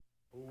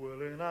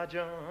Our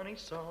Johnny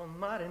saw a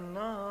mighty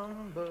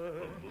number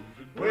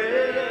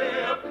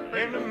way up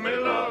in the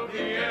middle of the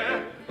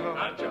air.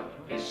 Our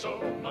Johnny saw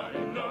a mighty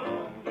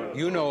number.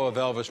 You know of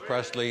Elvis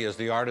Presley as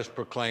the artist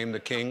proclaimed the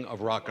king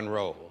of rock and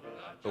roll.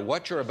 But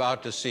what you're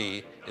about to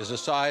see is a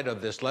side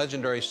of this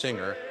legendary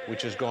singer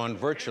which has gone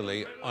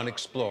virtually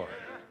unexplored.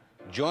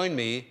 Join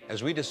me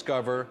as we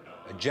discover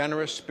a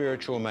generous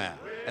spiritual man,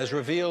 as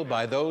revealed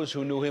by those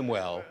who knew him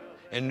well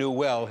and knew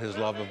well his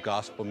love of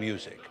gospel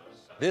music.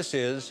 This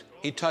is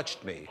He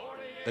Touched Me,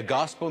 the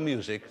gospel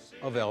music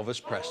of Elvis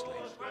Presley.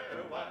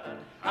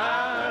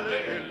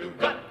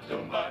 Hallelujah,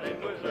 somebody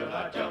knows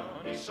that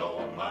Johnny saw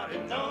a mighty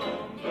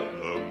number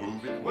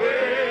moving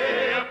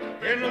way up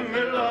in the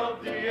middle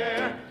of the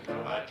air.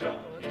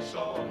 Johnny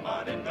saw a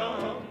mighty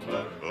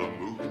number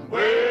moving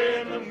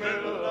way in the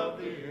middle of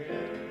the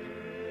air.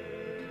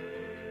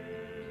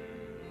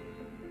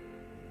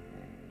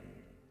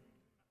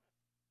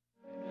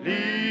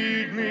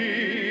 Lead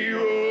me,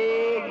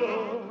 oh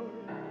Lord,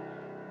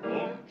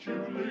 won't you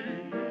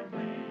lead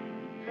me?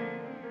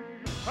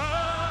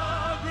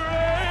 How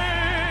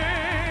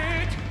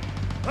great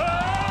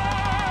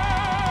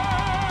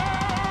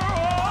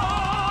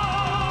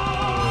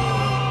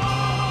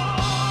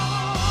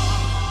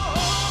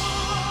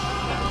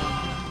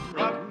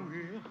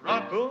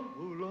rock, oh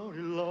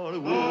Lordy, Lordy,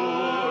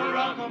 oh,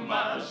 rock of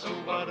my soul,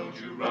 why don't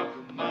you rock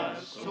of my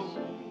soul?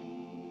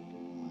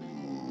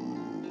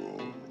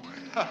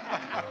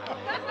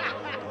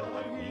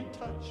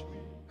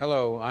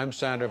 Hello, I'm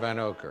Sander Van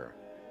Oker.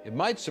 It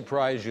might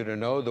surprise you to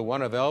know that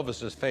one of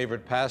Elvis's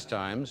favorite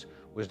pastimes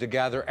was to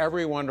gather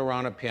everyone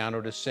around a piano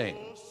to sing.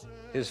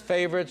 His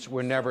favorites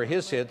were never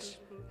his hits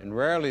and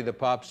rarely the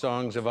pop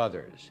songs of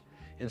others.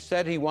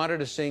 Instead, he wanted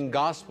to sing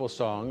gospel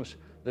songs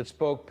that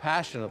spoke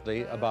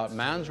passionately about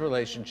man's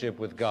relationship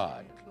with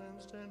God.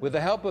 With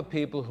the help of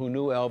people who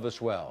knew Elvis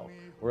well,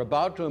 we're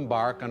about to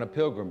embark on a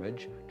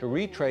pilgrimage to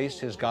retrace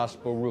his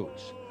gospel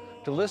roots,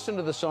 to listen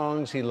to the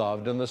songs he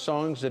loved and the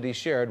songs that he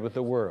shared with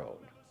the world.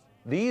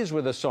 These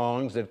were the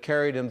songs that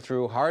carried him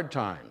through hard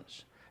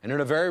times, and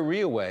in a very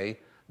real way,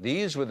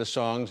 these were the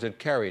songs that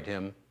carried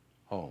him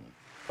home.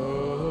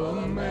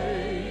 Amazing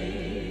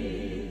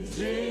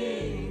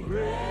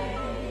grace.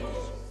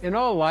 In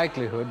all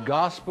likelihood,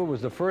 gospel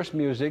was the first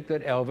music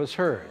that Elvis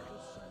heard.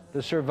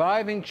 The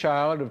surviving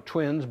child of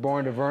twins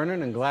born to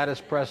Vernon and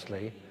Gladys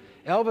Presley,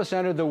 Elvis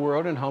entered the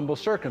world in humble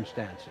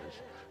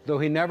circumstances, though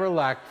he never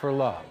lacked for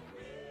love.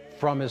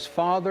 From his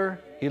father,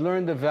 he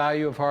learned the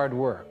value of hard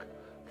work.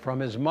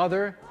 From his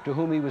mother, to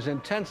whom he was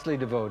intensely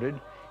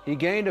devoted, he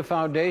gained a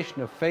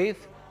foundation of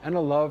faith and a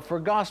love for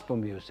gospel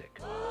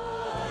music.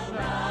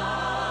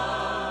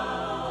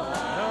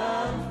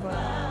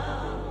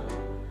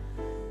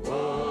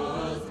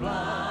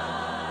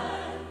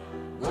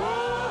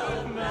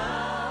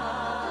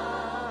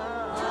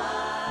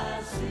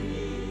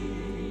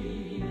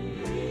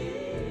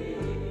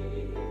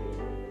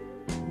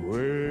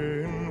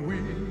 When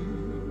we've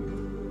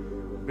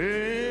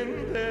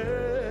been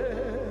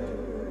there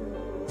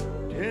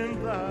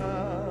 10,000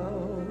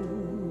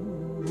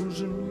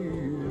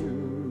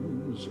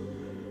 years,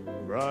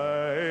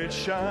 bright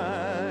shining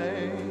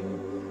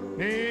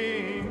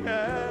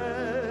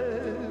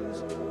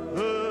as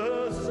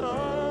the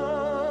sun,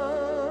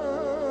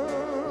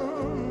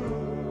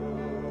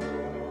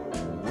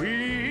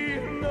 we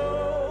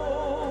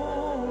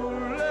know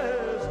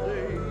less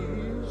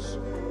days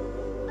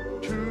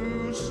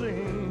to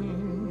sing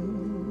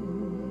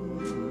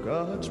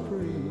God's praise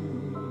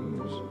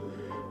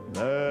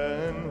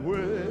than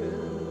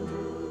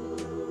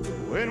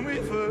when we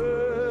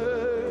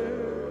first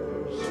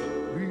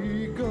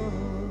begun.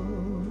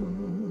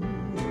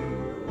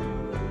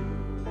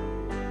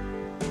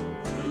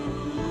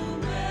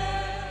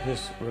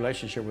 His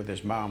relationship with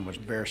his mom was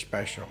very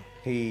special.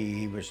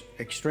 He was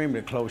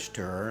extremely close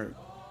to her.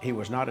 He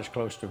was not as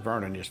close to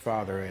Vernon, his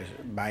father, as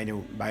by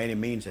any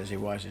means as he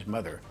was his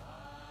mother.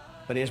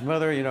 But his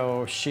mother, you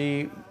know,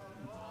 she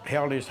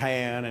held his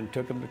hand and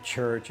took him to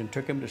church and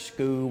took him to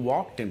school,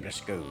 walked him to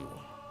school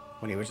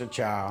when he was a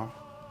child.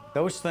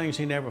 Those things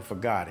he never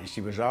forgot, and she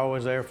was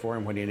always there for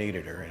him when he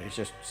needed her, and it's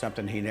just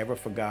something he never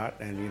forgot,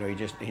 and you know,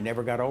 he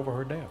never got over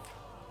her death.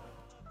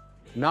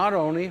 Not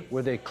only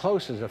were they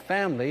close as a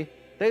family,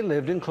 they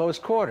lived in close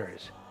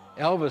quarters.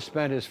 Elvis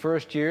spent his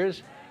first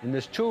years in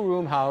this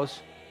two-room house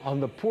on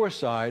the poor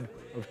side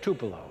of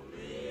Tupelo.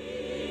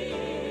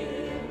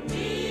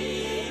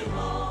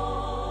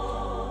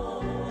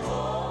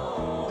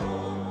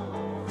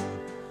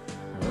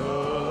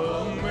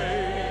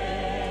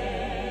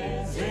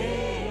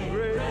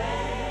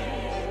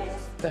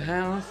 The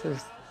house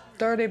is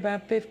 30 by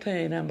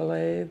 15, I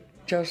believe,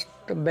 just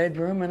a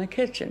bedroom and a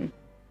kitchen.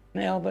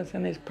 Elvis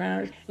and his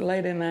parents,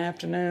 late in the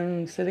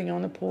afternoon, sitting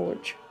on the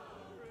porch,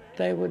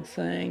 they would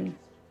sing,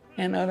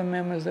 and other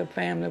members of the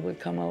family would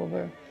come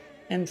over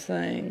and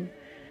sing.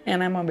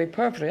 And I'm gonna be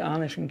perfectly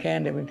honest and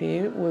candid with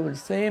you, we would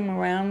see him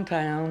around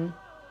town,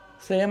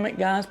 see him at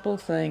gospel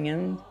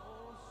singing,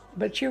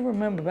 but you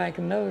remember back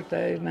in those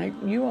days, now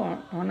you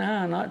and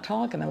I are not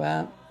talking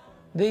about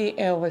The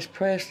Elvis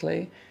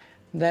Presley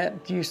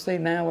that you see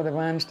now with the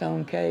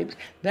rhinestone capes,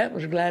 that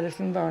was Gladys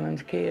and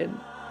Vernon's kid.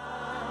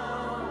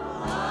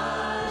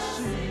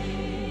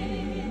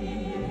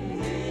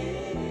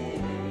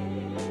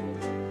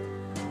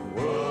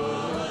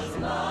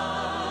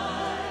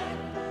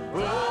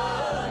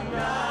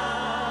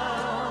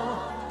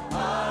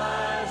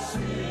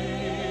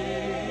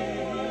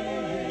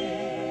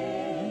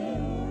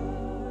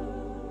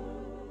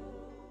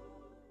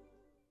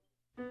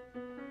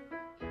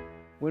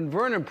 When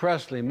Vernon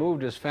Presley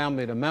moved his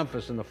family to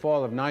Memphis in the fall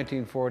of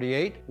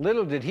 1948,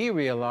 little did he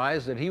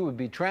realize that he would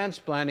be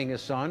transplanting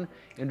his son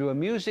into a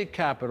music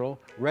capital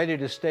ready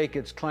to stake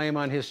its claim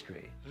on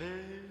history.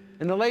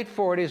 In the late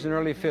 40s and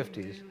early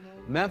 50s,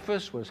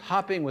 Memphis was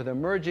hopping with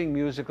emerging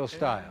musical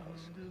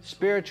styles: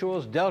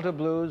 spirituals, Delta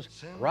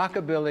blues,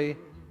 rockabilly,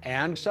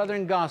 and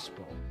Southern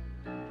gospel.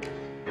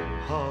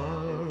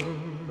 Hardly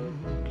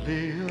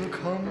a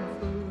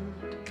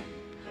comfort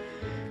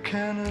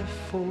can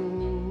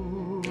afford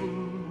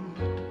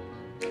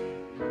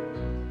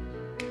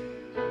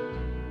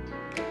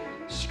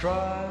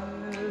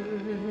striving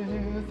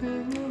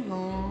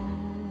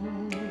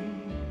alone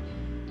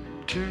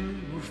to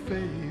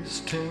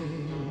face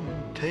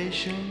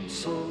temptation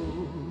so.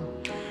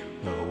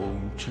 Now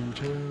won't you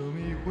tell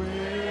me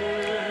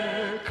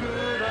where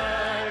could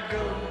I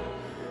go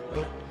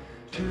but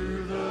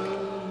to the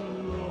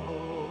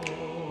Lord?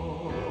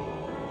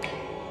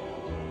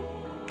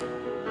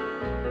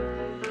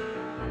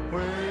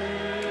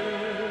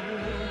 Where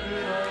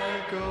could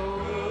I go?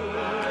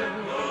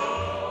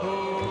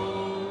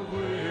 Oh,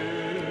 where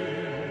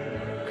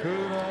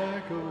could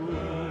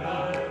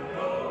I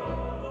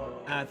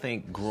go? I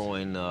think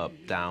growing up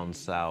down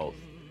south,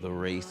 the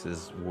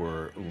races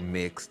were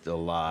mixed a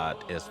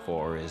lot as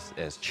far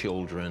as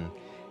children,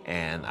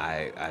 and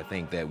I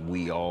think that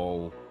we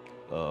all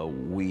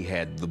we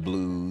had the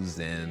blues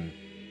and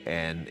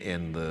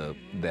in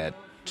that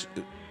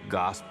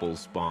gospel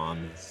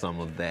spawned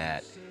some of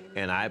that,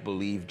 and I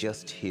believe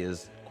just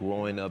his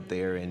growing up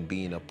there and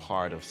being a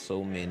part of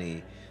so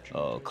many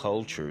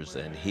cultures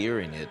and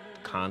hearing it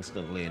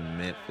constantly in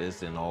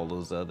Memphis and all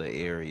those other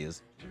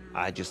areas,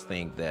 I just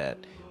think that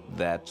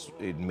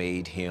it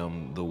made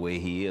him the way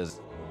he is.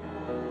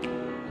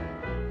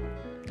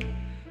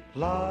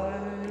 Life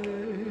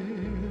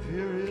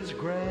here is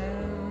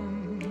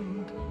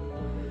grand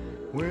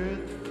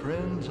with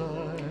friends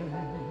I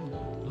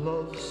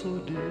love so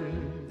dear.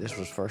 This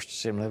was First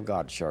Assembly of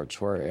God Church,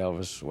 where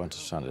Elvis went to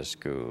Sunday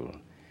school.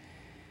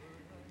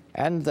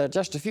 And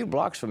just a few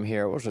blocks from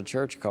here was a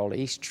church called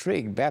East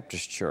Trigg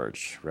Baptist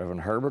Church.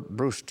 Reverend Herbert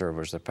Brewster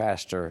was the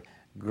pastor.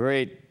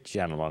 Great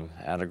gentleman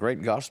and a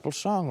great gospel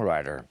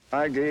songwriter.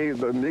 I gave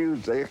the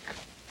music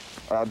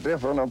a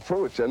different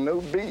approach, a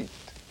new beat.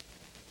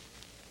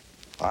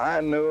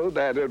 I knew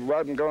that it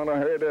wasn't going to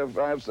hurt if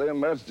I said,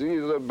 "Must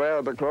Jesus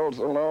bear the cross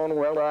alone,"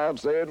 whether I've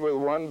said with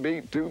one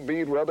beat, two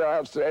beat, whether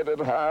I've said it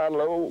high or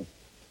low.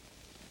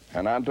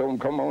 And I told them,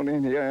 "Come on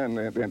in here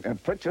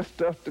and put your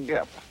stuff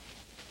together."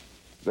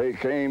 They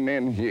came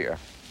in here,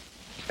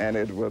 and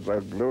it was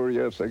a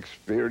glorious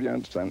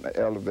experience, and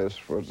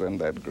Elvis was in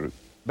that group.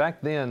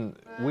 Back then,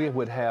 we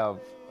would have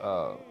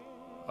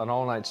an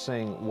all-night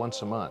sing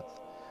once a month.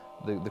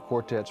 The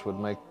quartets would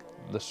make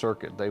the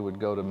circuit. They would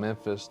go to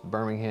Memphis,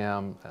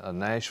 Birmingham,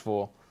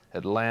 Nashville,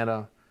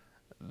 Atlanta.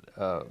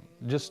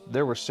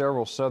 There were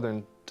several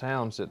southern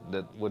towns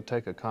that would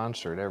take a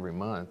concert every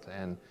month.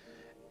 And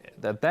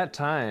at that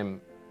time,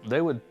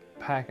 they would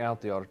pack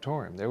out the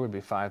auditorium. There would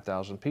be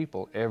 5,000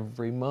 people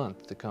every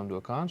month to come to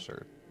a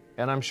concert.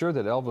 And I'm sure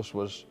that Elvis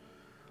was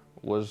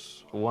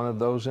one of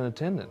those in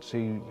attendance.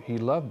 He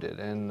loved it,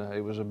 and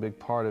it was a big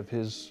part of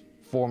his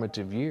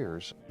formative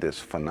years. This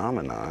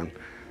phenomenon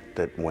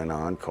that went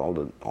on called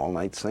it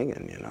all-night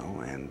singing, you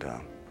know, and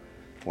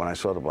when I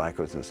saw the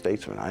Blackwood's and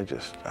Statesmen,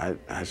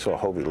 I saw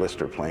Hovey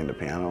Lister playing the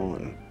piano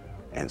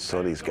and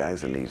saw these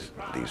guys in these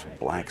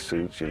black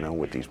suits, you know,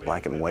 with these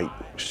black and white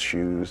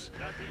shoes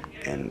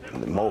and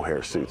the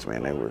mohair suits,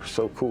 man, they were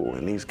so cool.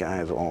 And these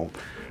guys all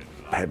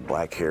had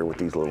black hair with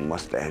these little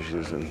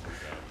mustaches, and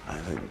I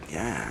said,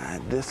 yeah,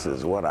 this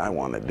is what I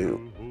want to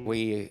do.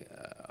 We,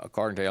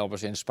 according to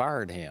Elvis,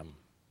 inspired him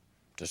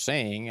to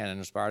sing and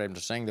inspired him to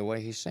sing the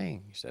way he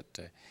sings.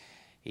 That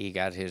he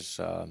got his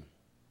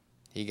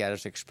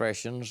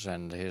expressions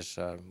and his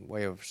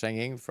way of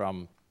singing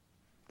from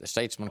the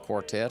Statesman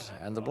Quartet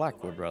and the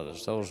Blackwood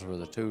Brothers. Those were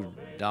the two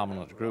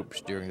dominant groups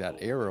during that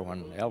era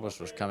when Elvis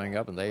was coming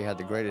up, and they had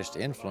the greatest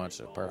influence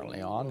apparently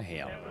on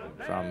him.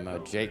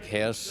 From Jake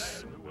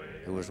Hess,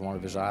 who was one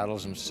of his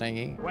idols in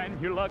singing. When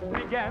your luck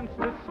begins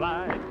to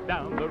slide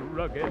down the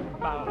rugged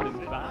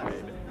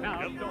mountainside.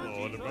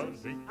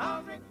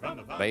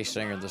 Bass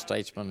singer of the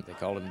Statesman, they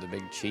called him the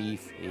Big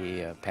Chief.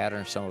 He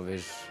patterned some of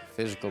his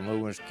physical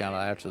movements kind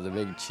of after the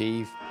Big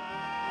Chief.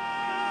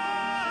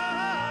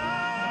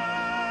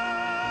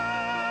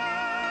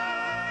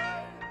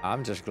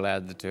 I'm just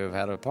glad to have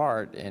had a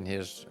part in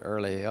his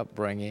early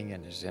upbringing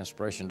and his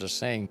inspiration to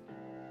sing.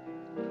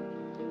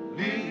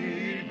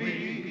 Lead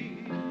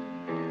me,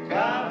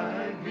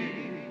 guide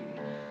me,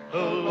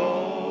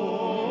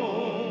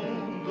 along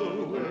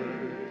the way.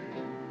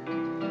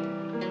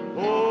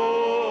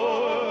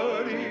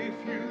 Lord, if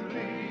you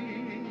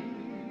lead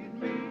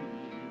me,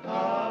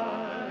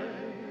 I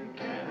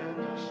can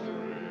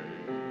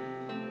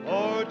stray,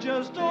 or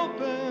just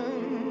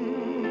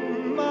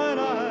open mine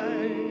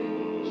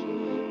eyes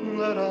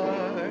that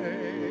I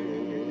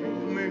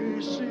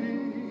may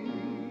see.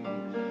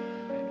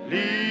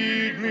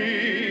 Lead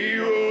me,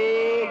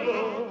 oh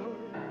Lord,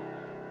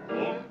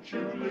 won't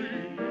you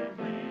lead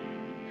me?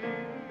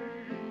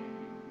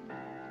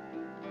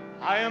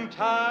 I am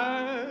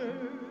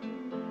tired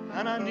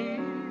and I need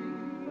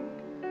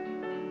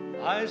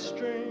thy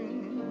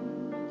strength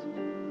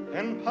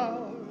and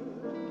power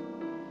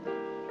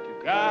to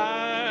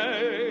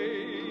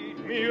guide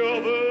me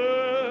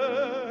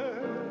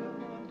over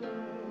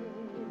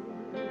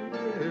my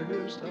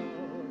darkest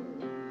hour,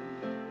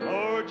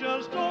 or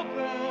just open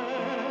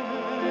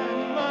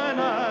mine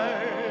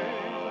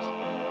eyes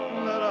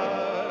that I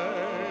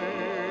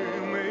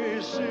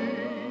may see.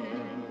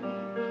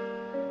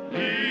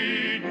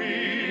 Lead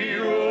me,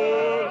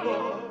 oh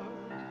Lord,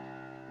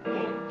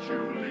 won't you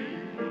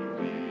lead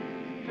me?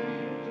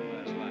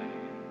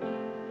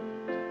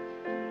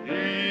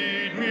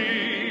 Lead me,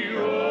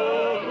 oh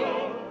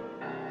Lord,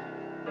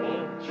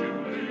 won't you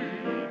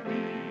lead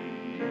me?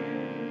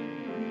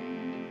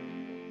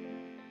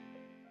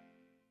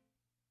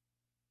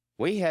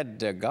 We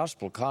had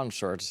gospel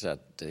concerts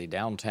at the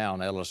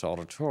downtown Ellis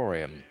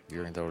Auditorium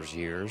during those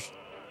years,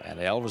 and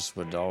Elvis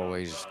would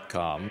always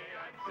come.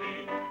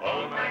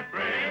 All my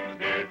friends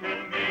dear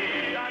to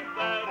me, and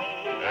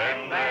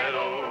that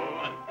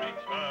old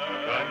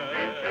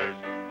country church.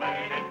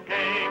 When it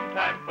came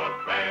time for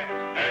prayer,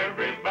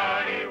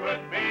 everybody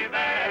would be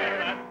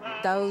there.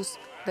 Those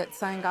that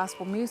sang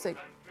gospel music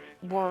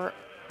were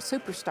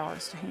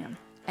superstars to him,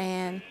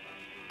 and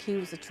he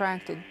was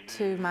attracted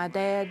to my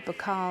dad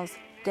because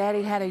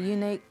Daddy had a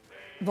unique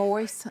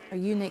voice, a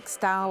unique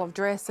style of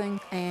dressing,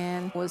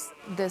 and was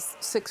this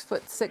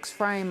 6'6"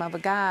 frame of a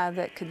guy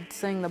that could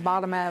sing the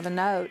bottom out of a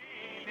note.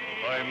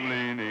 I'm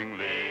leaning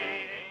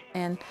late.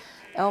 And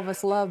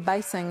Elvis loved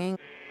bass singing.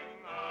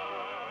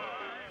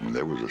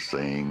 There was a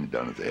sing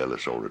down at the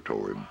Ellis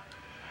Auditorium,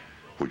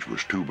 which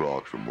was 2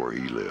 blocks from where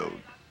he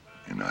lived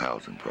in the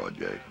housing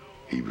project.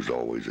 He was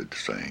always at the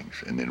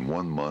sings. And then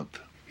one month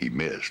he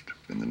missed,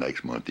 and the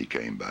next month he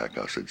came back.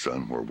 I said,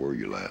 son, where were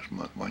you last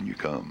month? Why didn't you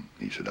come?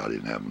 He said, I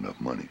didn't have enough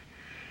money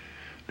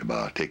to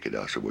buy a ticket.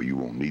 I said, well, you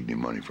won't need any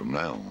money from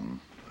now on.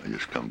 I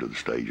just come to the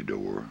stage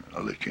door.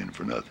 I'll let you in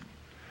for nothing.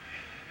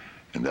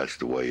 And that's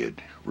the way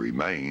it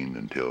remained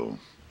until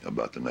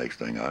about the next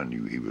thing I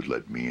knew, he was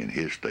letting me in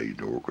his stage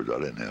door because I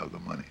didn't have the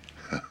money.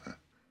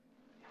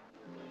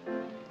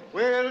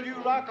 Well, you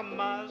rock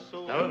my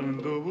soul down in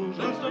the woods,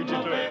 rock,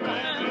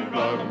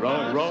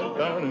 rock, rock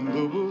down in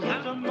the woods.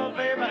 My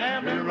baby,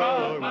 have me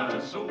rock my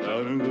soul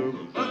down in the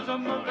woods.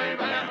 My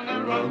baby, have me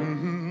rock,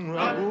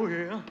 rock, oh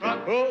yeah,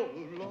 rock, oh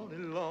Lordy,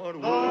 Lord,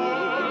 oh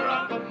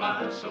rock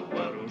my soul,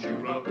 why don't you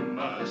rock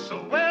my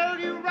soul? Well,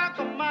 you rock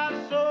my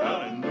soul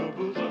down in the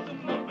woods.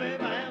 My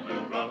baby, have me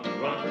rock,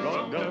 rock,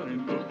 rock down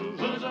in the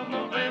woods.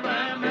 My baby,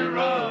 have me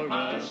rock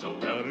my soul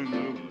down in the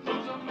woods.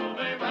 My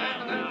baby,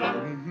 have me rock,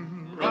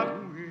 rock.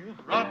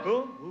 Rock,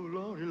 oh,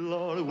 Lordy,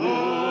 Lordy,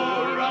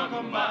 whoa, rock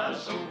my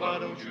soul, why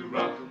don't you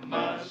rock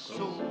my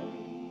soul?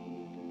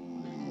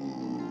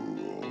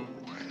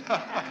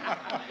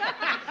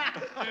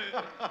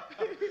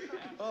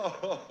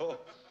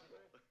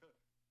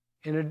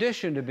 In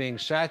addition to being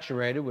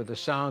saturated with the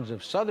sounds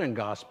of Southern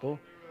gospel,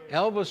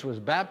 Elvis was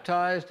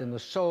baptized in the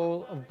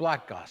soul of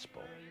black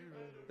gospel.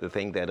 The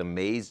thing that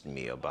amazed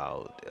me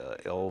about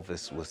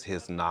Elvis was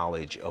his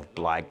knowledge of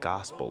black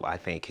gospel. I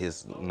think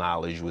his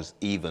knowledge was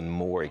even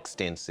more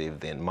extensive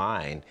than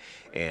mine,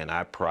 and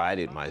I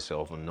prided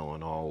myself on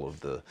knowing all of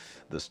the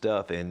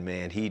stuff. And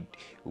man,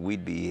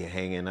 we'd be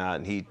hanging out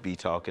and he'd be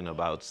talking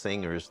about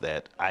singers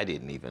that I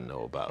didn't even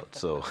know about.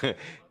 So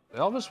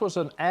Elvis was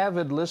an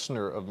avid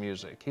listener of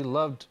music.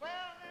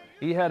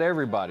 He had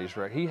everybody's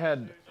record. He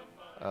had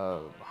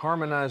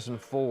Harmonizing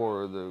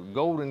Four, the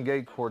Golden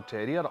Gate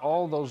Quartet. He had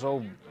all those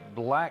old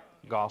black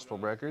gospel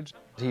records.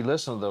 He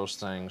listened to those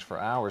things for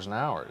hours and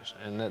hours,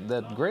 and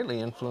that greatly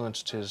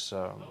influenced his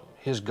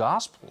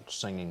gospel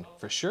singing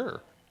for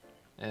sure,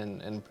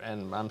 and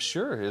I'm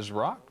sure his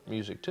rock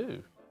music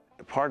too.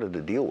 Part of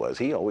the deal was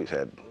he always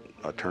had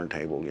a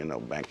turntable, you know,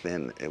 back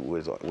then it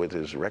was with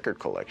his record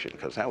collection,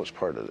 because that was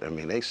part of, I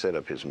mean, they set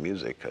up his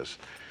music because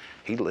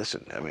he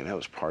listened. I mean, that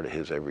was part of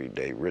his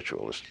everyday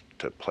ritual, is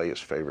to play his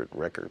favorite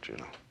records, you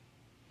know.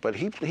 But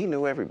he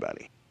knew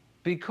everybody.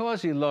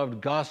 Because he loved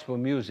gospel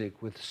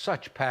music with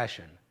such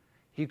passion,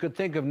 he could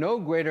think of no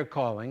greater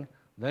calling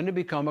than to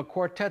become a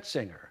quartet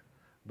singer.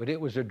 But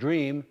it was a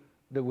dream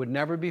that would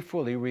never be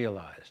fully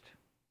realized.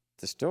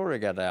 The story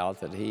got out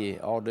that he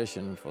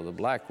auditioned for the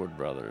Blackwood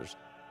Brothers,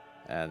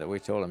 and that we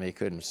told him he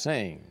couldn't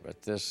sing.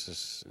 But this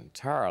is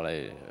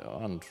entirely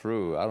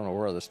untrue. I don't know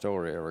where the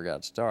story ever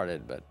got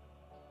started, but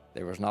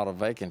there was not a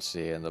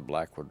vacancy in the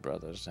Blackwood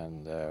Brothers,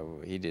 and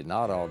he did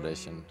not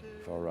audition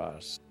for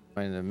us.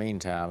 In the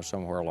meantime,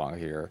 somewhere along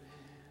here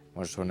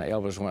was when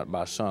Elvis went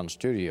by Sun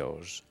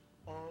Studios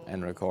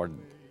and recorded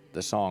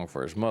the song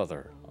for his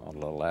mother on a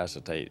little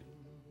acetate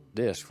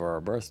disc for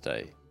her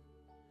birthday.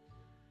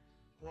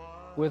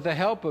 With the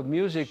help of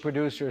music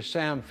producer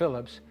Sam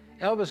Phillips,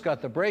 Elvis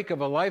got the break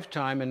of a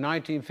lifetime in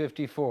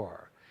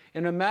 1954.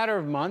 In a matter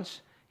of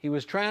months, he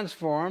was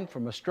transformed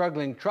from a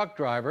struggling truck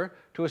driver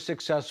to a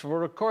successful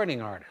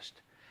recording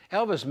artist.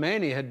 Elvis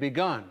mania had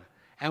begun,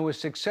 and with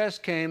success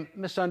came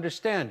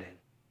misunderstanding.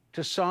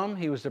 To some,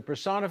 he was the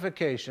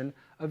personification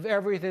of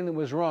everything that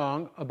was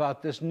wrong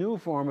about this new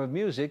form of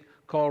music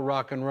called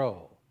rock and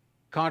roll.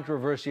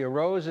 Controversy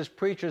arose as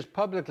preachers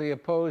publicly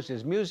opposed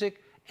his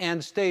music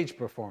and stage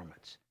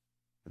performance.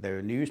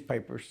 The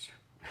newspapers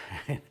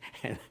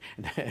and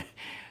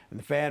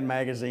the fan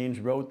magazines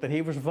wrote that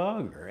he was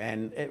vulgar,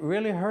 and it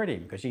really hurt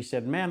him because he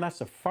said, man, that's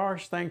the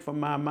farthest thing from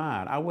my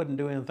mind. I wouldn't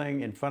do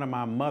anything in front of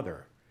my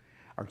mother,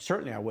 or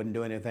certainly I wouldn't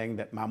do anything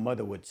that my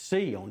mother would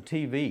see on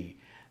TV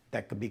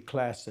that could be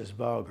classed as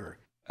vulgar.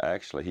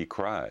 Actually, he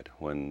cried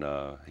when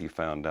he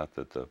found out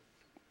that the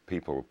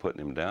people were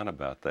putting him down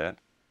about that,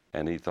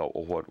 and he thought,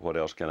 well, what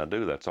else can I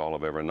do? That's all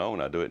I've ever known.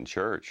 I do it in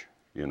church,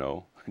 you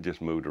know,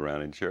 just moved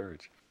around in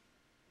church.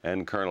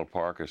 And Colonel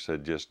Parker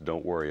said, just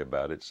don't worry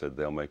about it, said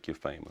they'll make you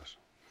famous.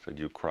 Said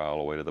you cry all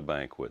the way to the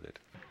bank with it.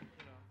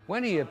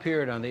 When he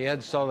appeared on the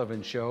Ed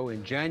Sullivan Show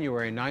in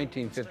January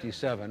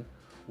 1957,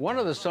 one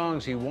of the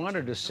songs he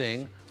wanted to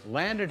sing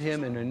landed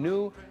him in a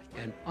new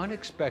and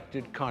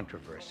unexpected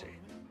controversy.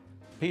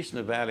 Peace in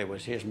the Valley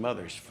was his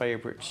mother's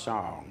favorite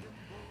song.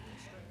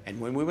 And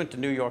when we went to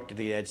New York to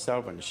the Ed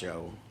Sullivan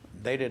Show,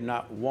 they did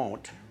not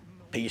want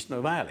Peace in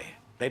the Valley.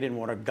 They didn't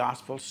want a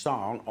gospel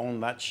song on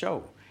that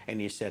show. And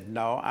he said,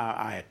 no,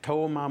 I had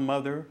told my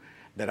mother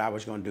that I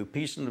was going to do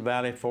Peace in the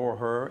Valley for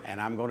her,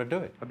 and I'm going to do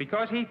it. But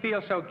because he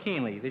feels so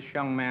keenly, this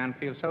young man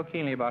feels so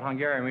keenly about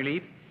Hungarian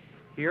relief,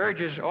 he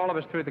urges all of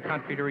us through the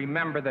country to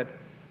remember that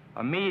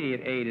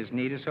immediate aid is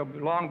needed. So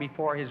long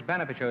before his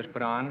benefit show is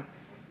put on,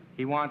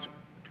 he wants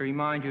to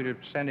remind you to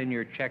send in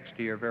your checks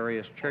to your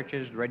various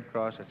churches, the Red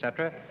Cross,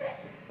 etc.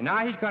 And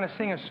now he's going to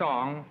sing a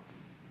song.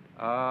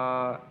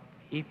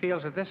 He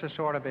feels that this is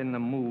sort of in the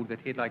mood that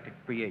he'd like to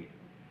create.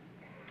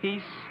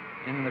 Peace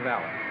in the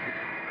Valley.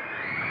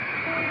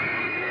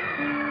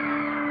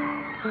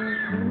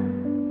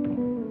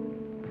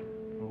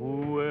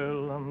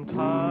 Well, I'm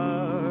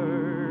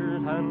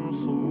tired and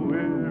so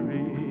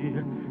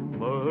weary,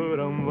 but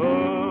I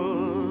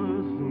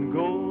mustn't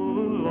go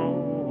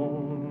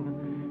alone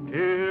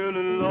till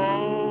the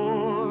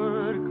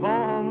Lord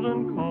comes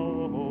and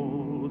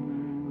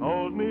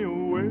calls me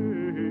away.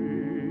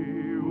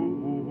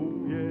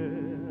 Oh,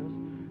 yes.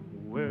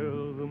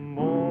 Well, the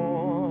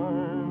morning's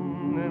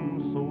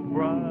so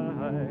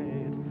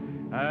bright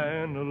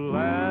and the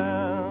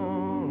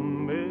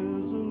lamb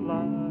is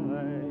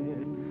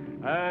alight,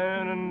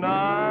 and the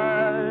night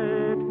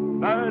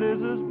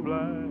is as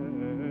black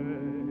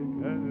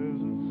as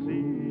the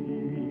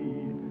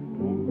sea.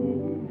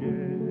 Oh,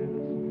 yes.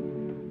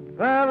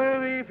 There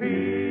will be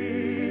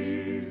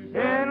peace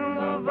in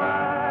the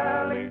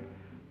valley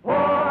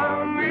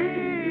for me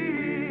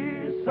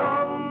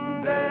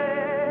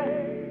someday.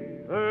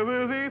 There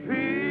will be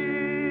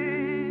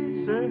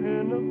peace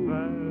in the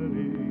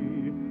valley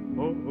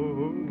for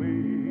me.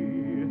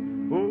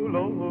 Oh,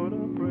 Lord, I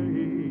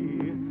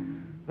pray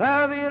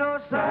there'll be no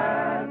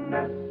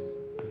sadness,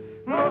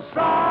 no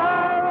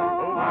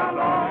sorrow, my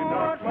Lord,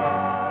 no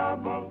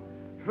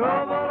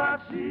trouble I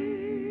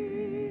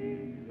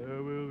see.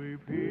 There will be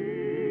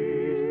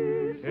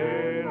peace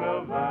in the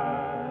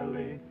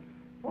valley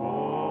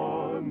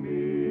for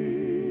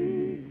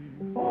me,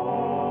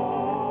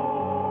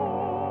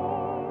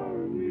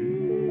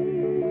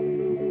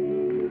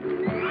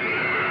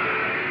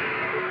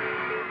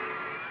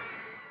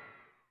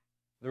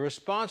 The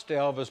response to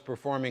Elvis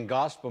performing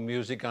gospel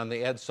music on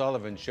the Ed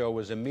Sullivan Show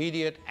was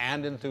immediate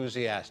and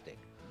enthusiastic.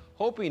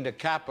 Hoping to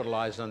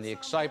capitalize on the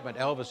excitement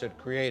Elvis had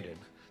created,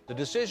 the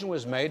decision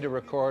was made to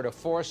record a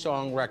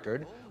 4-song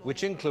record,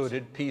 which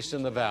included Peace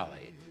in the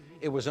Valley.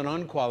 It was an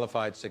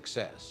unqualified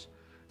success.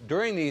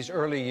 During these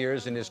early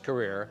years in his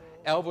career,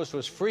 Elvis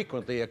was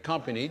frequently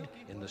accompanied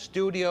in the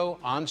studio,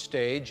 on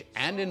stage,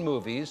 and in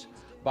movies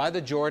by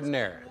the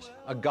Jordanaires,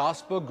 a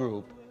gospel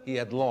group he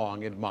had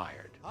long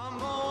admired. I'm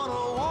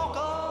gonna walk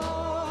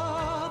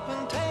up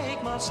and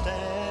take my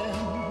stand.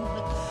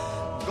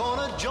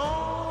 Gonna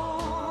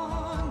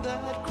join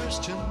that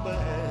Christian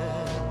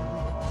band.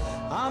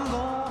 I'm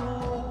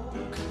gonna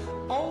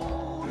walk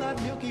on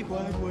that milky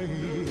white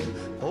way.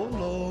 Oh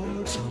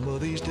Lord, some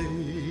of these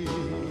days.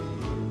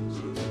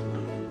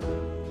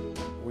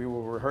 We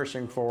were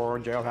rehearsing for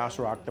Jailhouse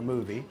Rock, the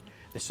movie,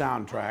 the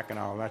soundtrack and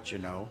all that, you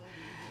know.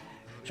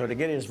 So to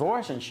get his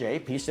voice in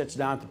shape, he sits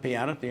down at the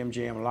piano at the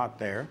MGM lot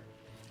there.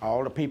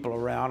 All the people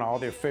around, all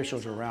the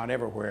officials around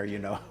everywhere, you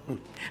know,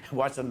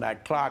 watching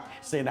that clock,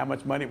 seeing how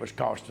much money it was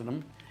costing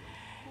them.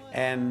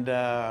 And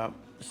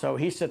so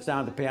he sits down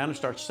at the piano and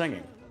starts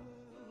singing.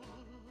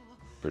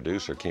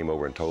 Producer came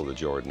over and told the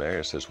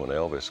Jordanaires, says when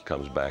Elvis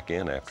comes back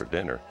in after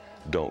dinner,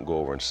 don't go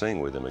over and sing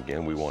with him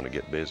again. We want to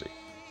get busy.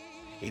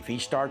 If he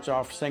starts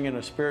off singing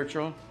a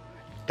spiritual,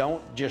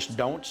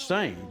 don't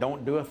sing,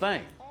 don't do a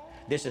thing.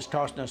 This is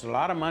costing us a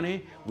lot of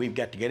money. We've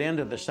got to get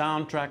into the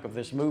soundtrack of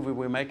this movie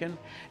we're making,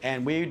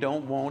 and we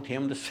don't want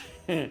him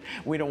to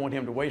we don't want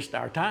him to waste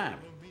our time,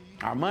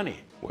 our money.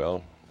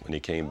 Well, when he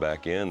came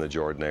back in, the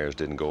Jordanaires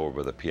didn't go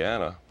over the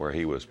piano where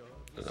he was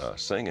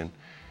singing.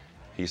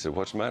 He said,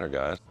 "What's the matter,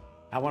 guys?"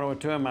 I went over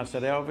to him, I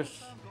said,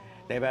 "Elvis,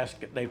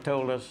 they've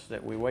told us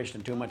that we're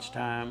wasting too much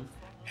time,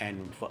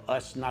 and for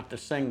us not to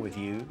sing with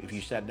you if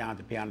you sat down at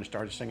the piano and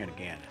started singing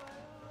again."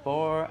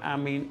 Boy, I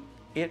mean,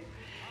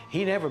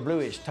 he never blew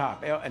his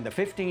top. In the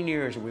 15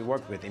 years that we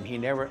worked with him, he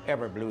never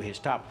ever blew his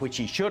top, which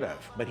he should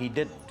have, but he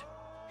didn't.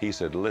 He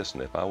said,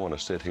 "Listen, if I want to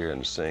sit here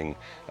and sing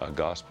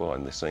gospel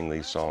and sing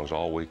these songs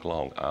all week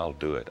long, I'll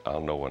do it.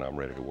 I'll know when I'm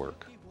ready to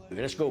work."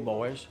 "Let's go,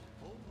 boys."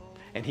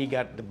 And he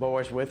got the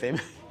boys with him,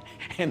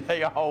 and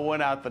they all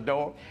went out the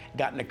door,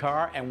 got in the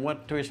car, and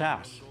went to his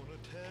house.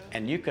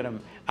 And you could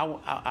have,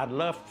 I'd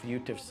love for you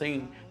to have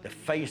seen the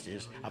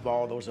faces of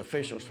all those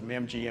officials from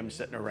MGM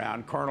sitting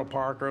around. Colonel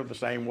Parker, the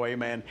same way,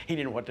 man. He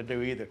didn't know what to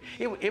do either.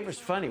 It was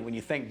funny when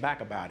you think back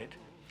about it.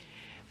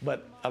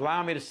 But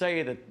allow me to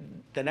say that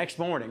the next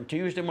morning,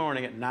 Tuesday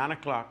morning at 9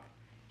 o'clock,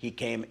 he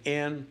came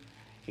in,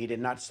 he did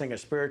not sing a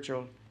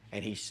spiritual,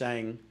 and he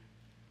sang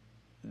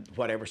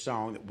whatever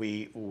song that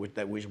we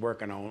was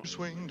working on.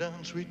 Swing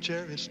down, sweet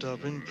cherry,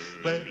 stop and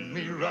let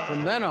me ride.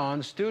 From then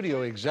on,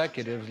 studio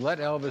executives let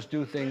Elvis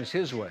do things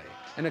his way,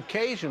 and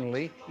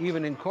occasionally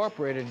even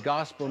incorporated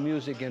gospel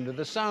music into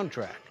the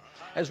soundtrack,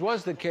 as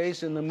was the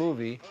case in the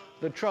movie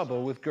The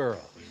Trouble with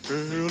Girls.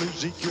 Girl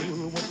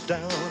Ezekiel went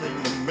down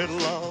in the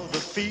middle of the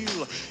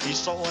field. He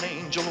saw an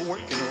angel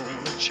working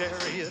on a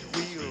chariot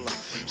wheel.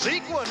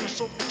 Zeke wasn't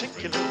so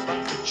particular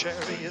about the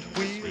chariot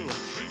wheel,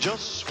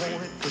 just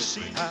wanted to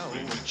see how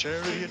a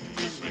chariot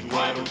feels.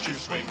 Why don't you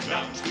swing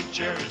down, sweet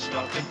chariot,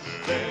 stop and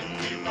let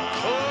me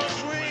ride. Oh,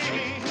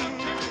 swing,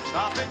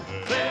 stop and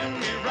let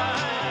me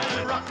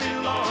ride. Rock me,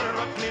 Lord,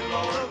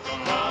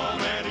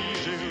 calm and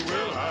easy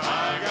will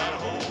I got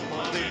home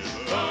on the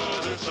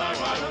other side.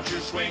 Why don't you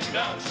swing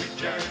down, sweet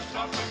chariot,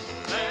 stop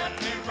and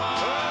let me ride.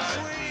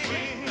 Oh,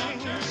 swing down,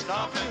 chariot,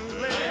 stop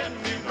and let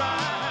me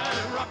ride.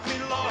 Rock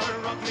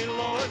me,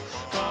 Lord,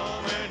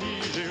 calm and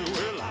easy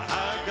will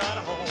I got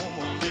home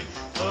on the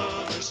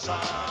other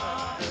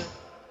side.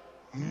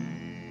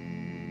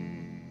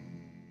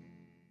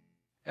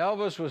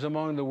 Elvis was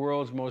among the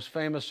world's most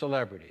famous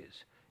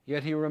celebrities,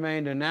 yet he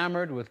remained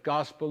enamored with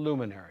gospel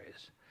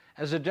luminaries.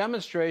 As a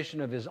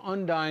demonstration of his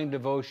undying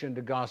devotion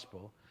to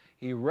gospel,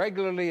 he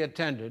regularly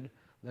attended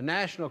the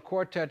National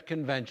Quartet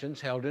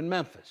conventions held in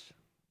Memphis.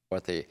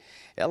 At the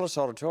Ellis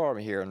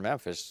Auditorium here in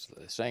Memphis,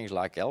 things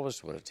like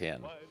Elvis would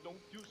attend.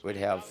 We'd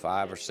have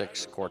 5 or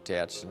 6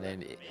 quartets, and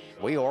then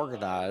we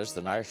organized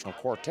the National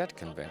Quartet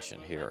Convention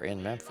here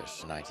in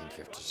Memphis in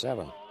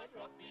 1957.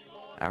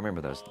 I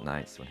remember those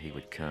nights when he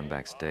would come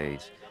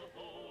backstage,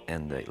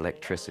 and the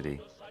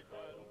electricity,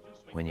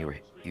 when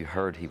you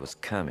heard he was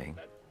coming,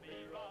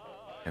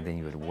 and then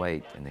you would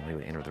wait, and then we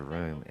would enter the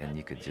room, and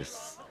you could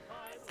just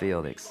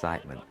feel the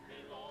excitement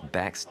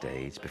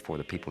backstage before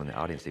the people in the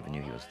audience even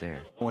knew he was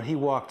there. When he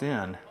walked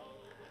in,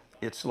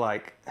 it's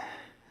like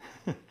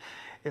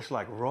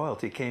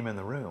royalty came in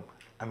the room.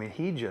 I mean,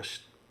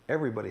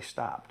 everybody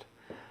stopped.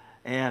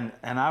 And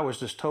I was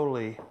just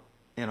totally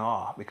in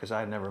awe because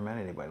I had never met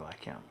anybody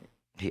like him.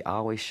 He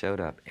always showed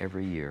up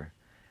every year,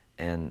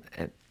 and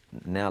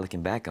now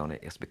looking back on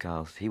it, it's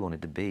because he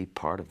wanted to be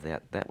part of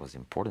that. That was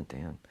important to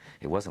him.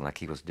 It wasn't like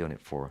he was doing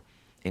it for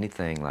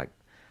anything like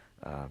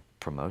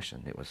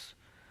promotion. It was,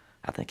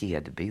 I think he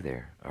had to be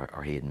there,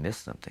 or he had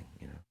missed something,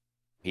 you know.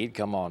 He'd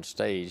come on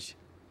stage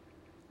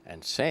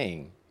and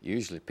sing,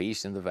 usually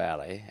Peace in the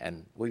Valley,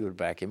 and we would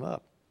back him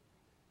up.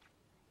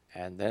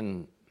 And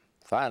then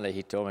finally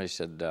he told me, he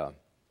said,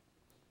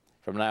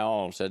 from now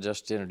on, said,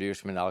 just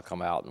introduce me and I'll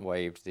come out and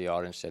wave to the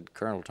audience, said,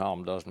 Colonel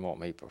Tom doesn't want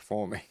me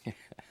performing.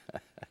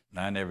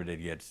 I never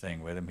did get to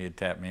sing with him. He'd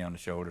tap me on the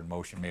shoulder and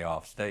motion me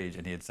off stage,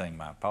 and he'd sing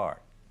my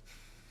part.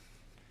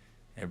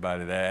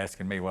 Everybody there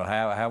asking me, well,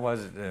 how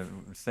was it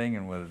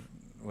singing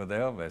with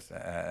Elvis?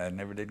 I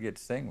never did get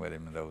to sing with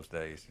him in those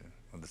days,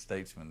 with the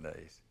Statesman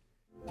days.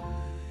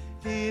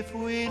 If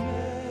we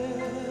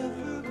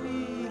never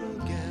meet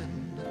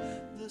again.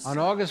 On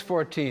August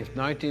 14th,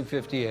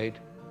 1958,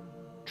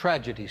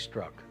 tragedy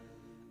struck.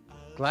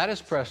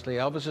 Gladys Presley,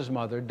 Elvis's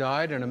mother,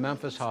 died in a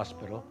Memphis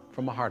hospital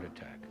from a heart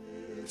attack.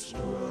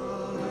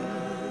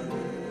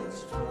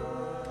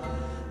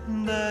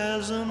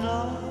 There's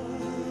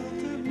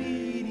another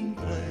meeting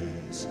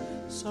place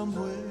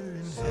somewhere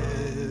in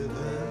heaven,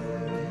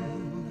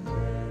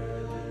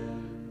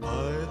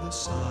 by the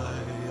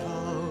side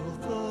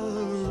of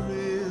the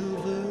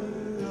river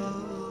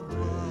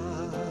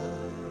above.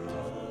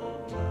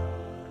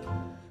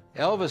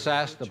 Elvis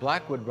asked the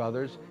Blackwood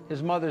Brothers,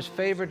 his mother's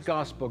favorite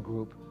gospel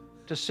group,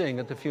 to sing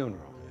at the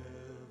funeral.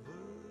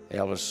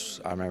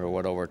 Elvis, I remember,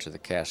 went over to the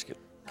casket,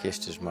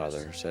 kissed his mother,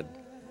 and said,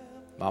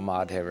 Mama,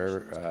 I'd have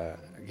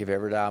give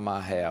every dime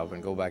I have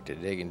and go back to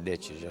digging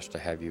ditches just to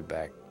have you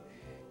back.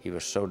 He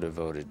was so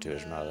devoted to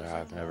his mother.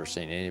 I've never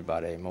seen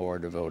anybody more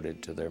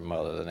devoted to their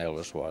mother than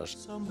Elvis was.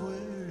 Somewhere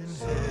in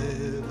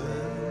heaven,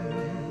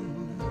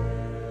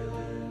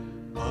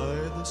 by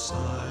the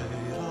side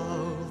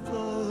of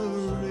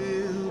the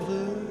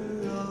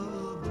river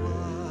of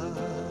life,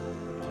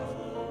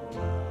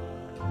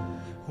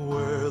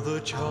 where the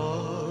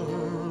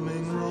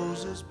charming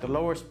roses. The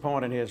lowest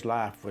point in his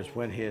life was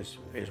when his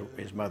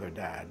mother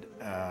died.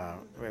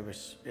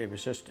 It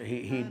was just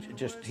he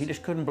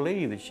just couldn't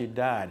believe that she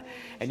died.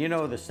 And you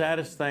know, the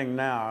saddest thing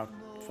now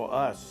for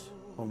us,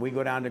 when we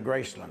go down to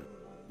Graceland,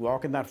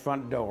 walk in that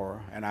front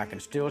door, and I can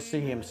still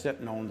see him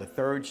sitting on the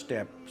third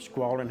step,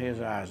 squalling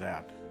his eyes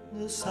out.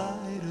 The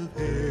side of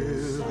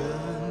heaven,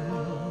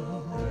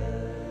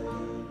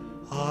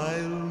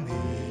 I'll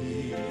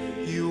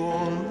meet you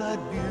on that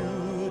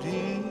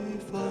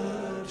beautiful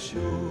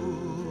shore.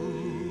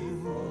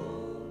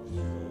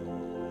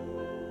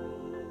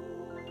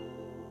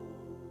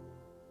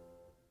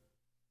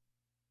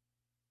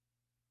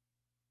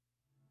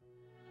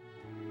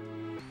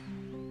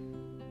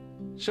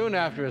 Soon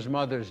after his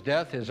mother's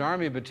death, his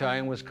Army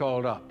battalion was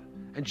called up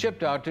and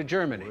shipped out to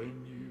Germany.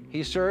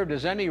 He served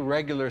as any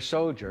regular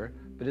soldier,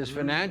 but his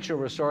financial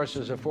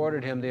resources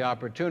afforded him the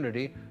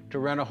opportunity to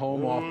rent a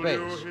home off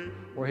base,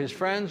 where his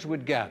friends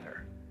would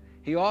gather.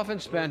 He often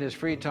spent his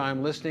free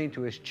time listening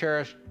to his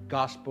cherished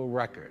gospel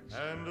records.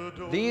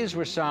 These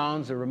were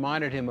sounds that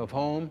reminded him of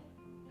home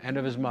and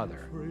of his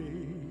mother.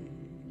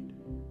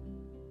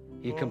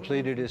 He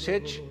completed his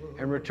hitch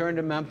and returned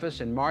to Memphis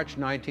in March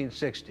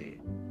 1960.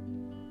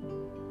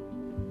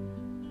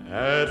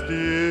 At the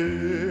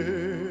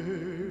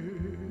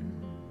end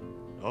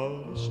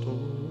of the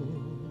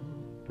storm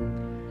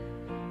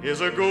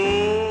is a golden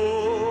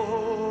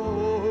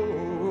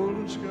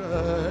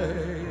sky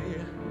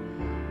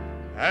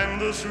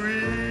and the sweet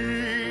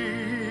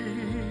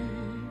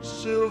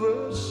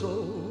silver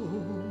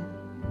soul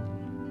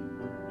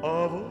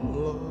of a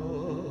lark.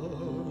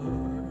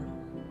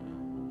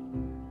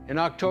 In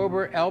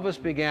October, Elvis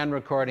began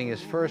recording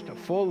his first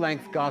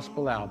full-length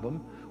gospel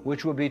album,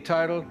 which would be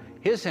titled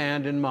His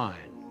Hand in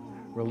Mine.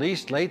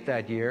 Released late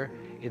that year,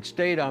 it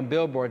stayed on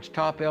Billboard's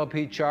top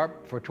LP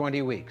chart for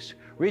 20 weeks,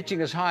 reaching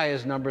as high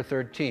as number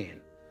 13.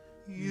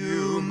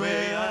 You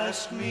may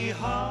ask me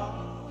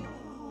how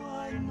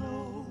I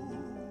know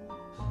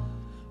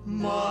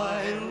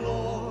my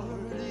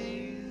Lord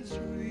is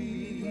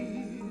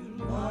real.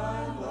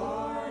 My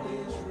Lord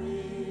is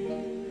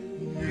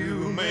real.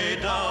 You may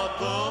doubt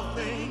the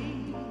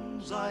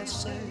things I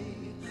say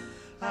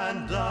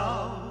and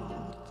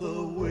doubt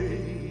the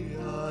way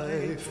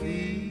I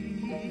feel,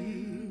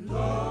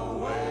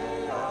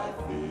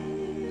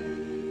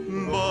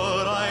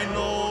 but I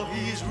know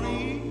He's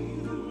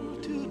real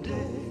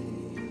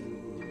today.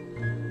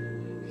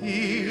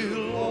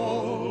 He'll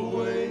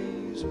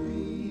always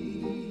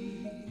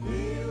be.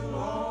 He'll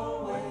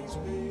always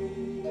be.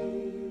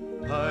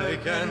 I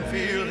can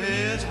feel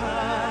His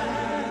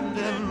hand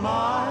in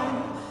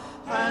mine,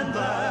 and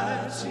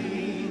that's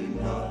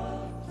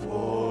enough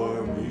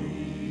for me.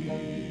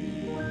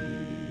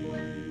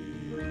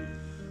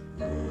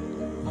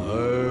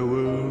 I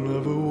will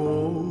never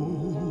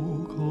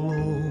walk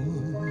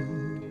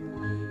alone.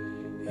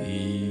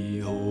 He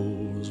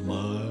holds my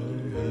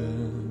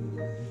hand.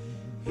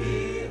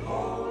 He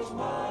holds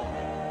my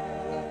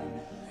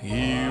hand.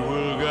 He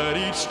will guide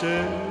each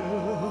step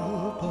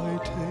I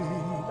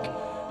take,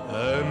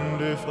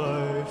 and if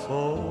I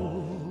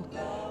fall,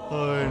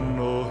 I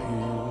know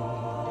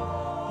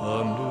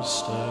He'll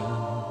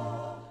understand.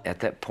 At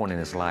that point in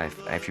his life,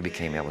 after he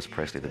became Elvis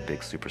Presley, the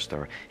big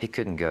superstar, he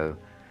couldn't go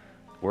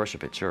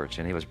worship at church,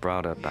 and he was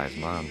brought up by his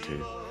mom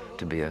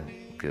to be a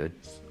good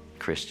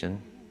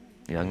Christian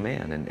young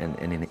man, and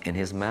in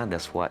his mind,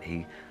 that's what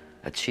he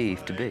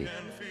achieved to be.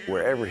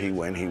 Wherever he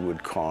went, he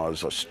would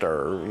cause a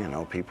stir. You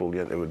know,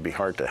 it would be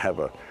hard to have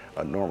a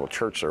normal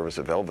church service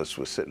if Elvis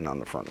was sitting on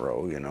the front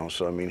row, you know.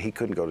 So, I mean, he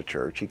couldn't go to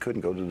church, he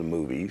couldn't go to the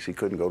movies, he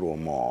couldn't go to a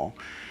mall.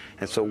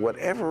 And so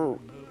whatever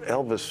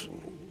Elvis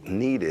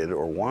needed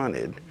or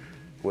wanted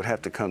would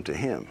have to come to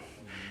him.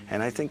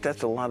 And I think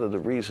that's a lot of the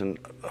reason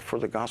for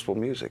the gospel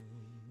music.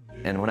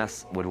 And when I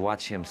would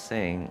watch him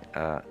sing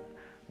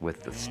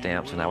with the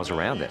stamps, and I was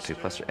around that too,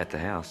 plus at the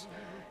house,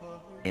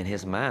 in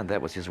his mind,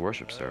 that was his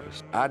worship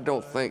service. I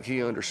don't think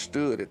he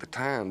understood at the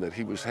time that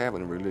he was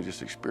having a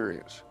religious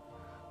experience,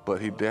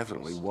 but he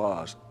definitely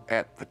was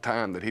at the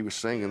time that he was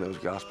singing those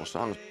gospel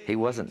songs. He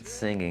wasn't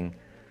singing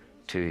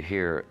to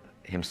hear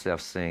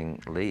himself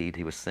sing lead.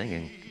 He was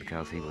singing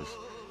because he was,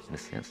 in a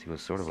sense, he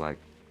was sort of like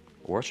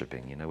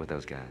worshiping, you know, with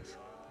those guys.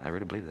 I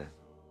really believe that.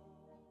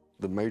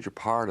 The major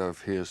part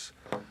of his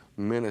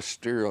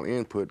ministerial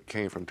input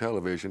came from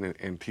television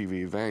and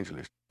TV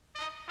evangelists.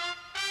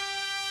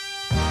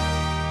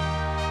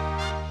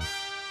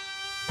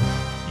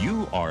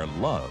 You are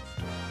loved,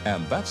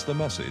 and that's the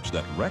message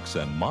that Rex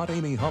and Maude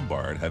Amy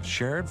Humbard have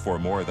shared for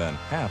more than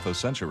half a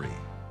century.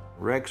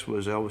 Rex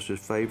was Elvis's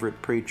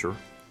favorite preacher.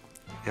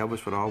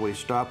 Elvis would always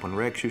stop when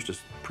Rex used to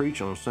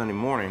preach on Sunday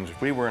mornings.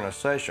 If we were in a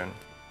session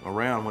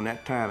around when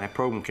that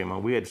program came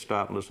on, we had to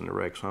stop and listen to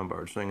Rex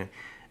Humbard singing.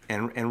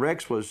 And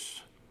Rex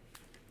was,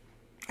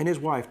 and his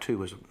wife too,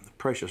 was a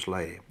precious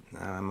lady.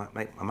 I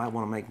might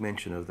want to make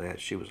mention of that.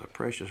 She was a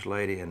precious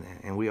lady,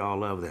 and we all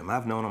love them.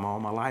 I've known them all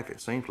my life,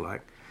 it seems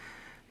like.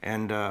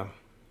 And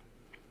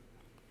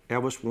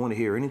Elvis wanted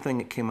to hear anything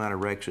that came out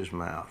of Rex's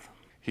mouth.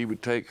 He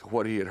would take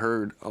what he had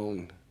heard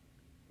on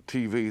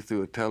TV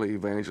through a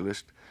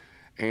televangelist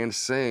and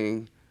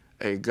sing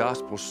a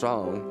gospel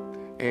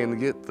song and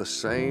get the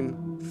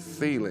same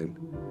feeling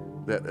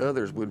that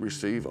others would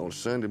receive on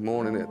Sunday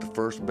morning at the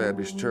First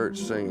Baptist Church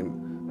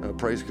singing,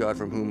 "Praise God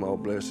from whom all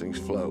blessings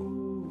flow."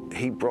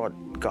 He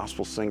brought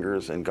gospel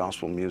singers and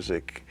gospel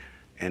music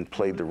and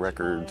played the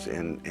records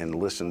and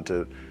listened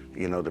to,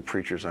 you know, the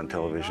preachers on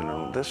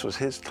television. This was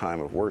his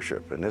time of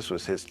worship, and this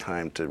was his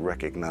time to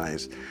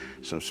recognize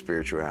some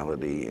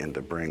spirituality and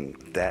to bring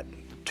that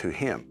to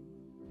him.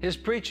 His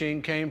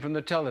preaching came from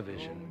the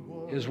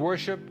television. His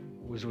worship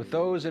was with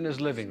those in his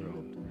living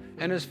room,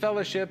 and his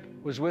fellowship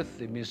was with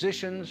the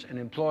musicians and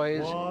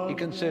employees he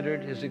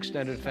considered his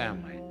extended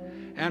family.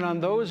 And on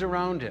those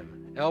around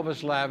him,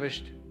 Elvis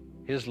lavished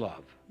his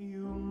love.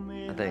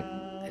 I think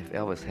if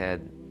Elvis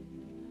had,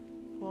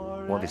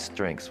 one of his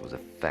strengths was the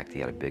fact he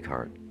had a big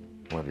heart.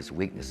 One of his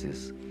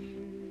weaknesses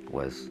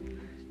was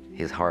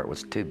his heart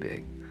was too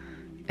big.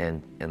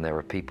 And there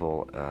were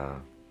people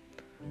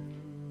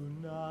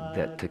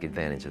that took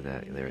advantage of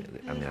that.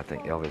 I mean, I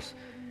think Elvis,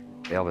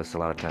 a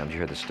lot of times you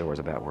hear the stories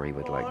about where he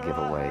would like give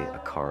away a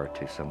car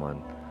to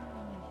someone,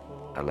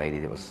 a lady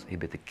that was, he'd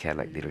be at the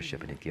Cadillac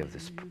dealership and he'd give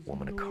this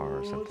woman a car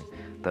or something.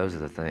 Those are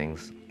the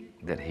things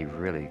that he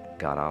really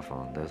got off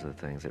on. Those are the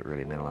things that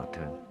really meant a lot to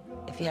him.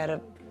 If you had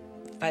a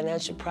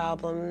financial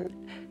problem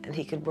and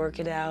he could work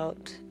it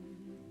out,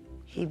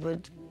 he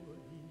would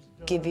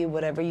give you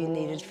whatever you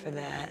needed for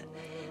that.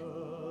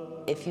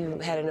 If you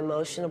had an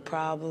emotional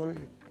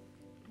problem,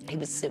 he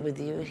would sit with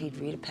you, he'd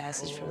read a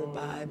passage from the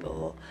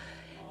Bible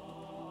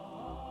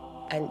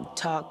and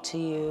talk to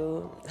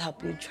you,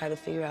 help you try to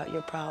figure out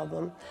your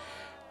problem.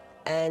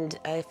 And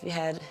if you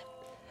had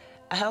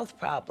a health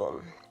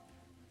problem,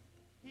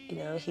 you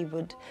know, he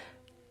would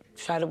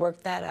try to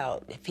work that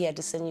out. If he had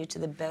to send you to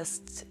the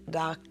best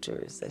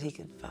doctors that he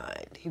could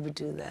find, he would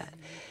do that.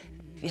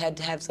 If you had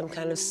to have some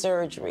kind of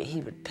surgery,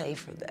 he would pay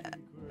for that.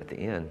 At the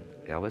end,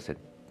 Elvis had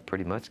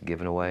pretty much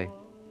given away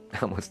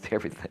almost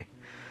everything.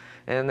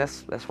 And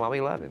that's why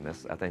we love him. I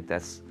think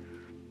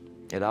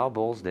it all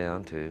boils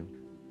down to,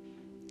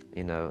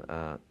 you know,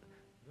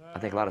 I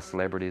think a lot of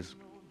celebrities,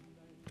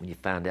 when you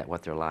find out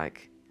what they're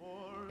like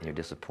and you're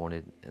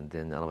disappointed and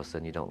then all of a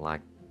sudden you don't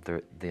like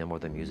them or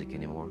their music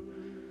anymore.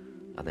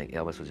 I think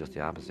Elvis was just the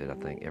opposite. I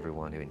think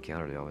everyone who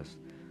encountered Elvis,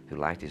 who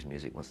liked his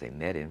music, once they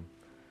met him,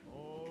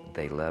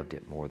 they loved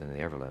it more than they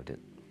ever loved it.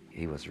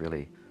 He was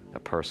really a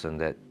person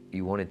that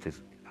you wanted to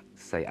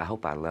say, I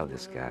hope I love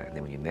this guy. And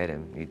then when you met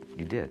him,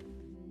 you did.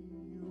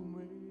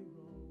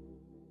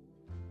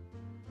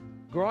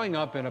 Growing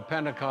up in a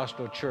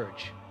Pentecostal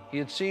church, he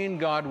had seen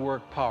God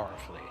work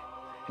powerfully,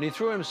 and he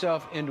threw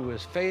himself into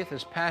his faith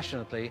as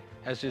passionately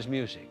as his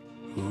music.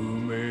 Who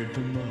made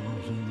the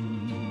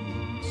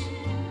mountains?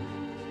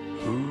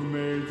 Who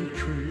made the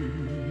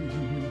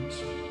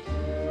trees?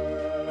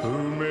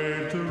 Who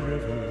made the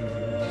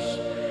rivers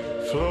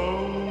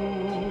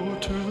flow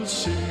to the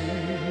sea?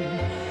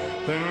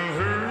 Then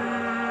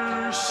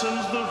who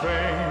sends the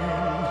rain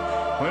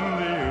when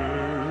the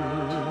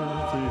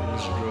earth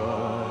is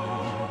dry?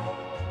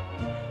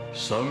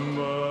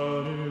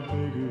 Somebody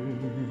bigger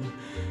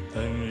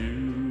than you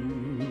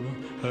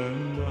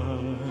and I.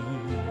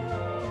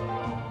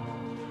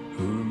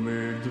 Who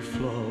made the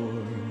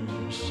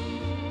flowers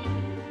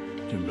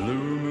to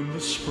bloom in the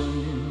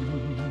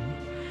spring?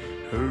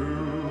 Who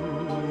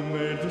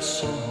made the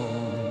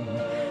song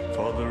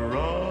for the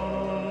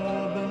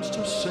robins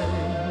to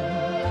sing?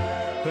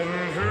 Then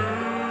who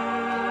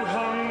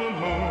hung the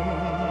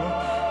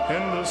moon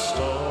in the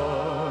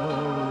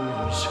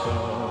starry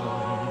sky?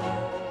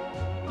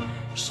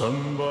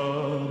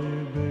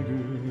 Somebody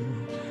bigger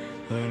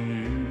than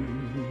you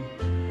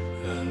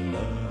and I.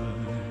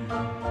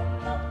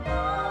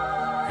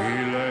 He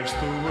lights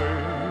the way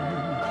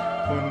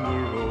when the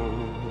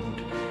road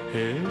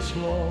is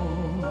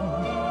long.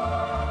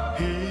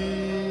 He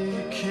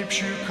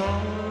keeps you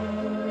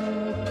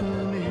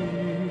company,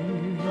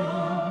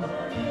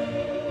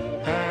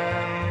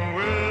 and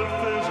with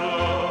his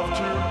love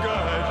to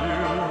guide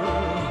you,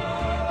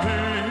 he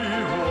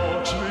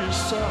walks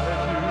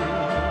beside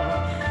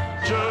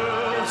you,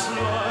 just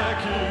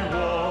like he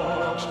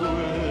walks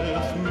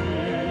with me.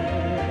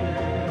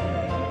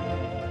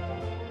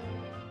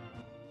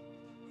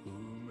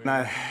 And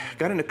I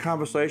got into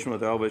conversation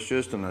with Elvis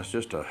just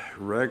a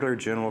regular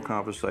general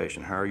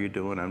conversation. How are you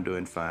doing? I'm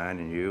doing fine.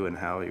 And you? And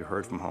how you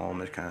heard from home?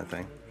 This kind of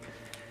thing.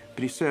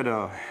 But he said,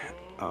 you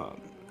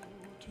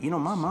know,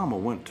 my mama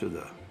went to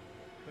the,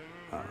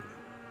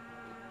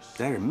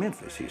 there in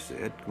Memphis, he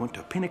said, went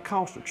to a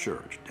Pentecostal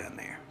church down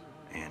there.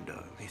 And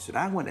he said,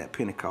 I went to that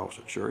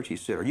Pentecostal church. He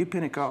said, are you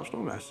Pentecostal?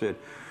 And I said,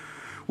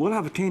 well,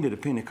 I've attended a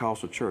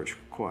Pentecostal church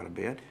quite a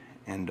bit.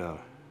 And,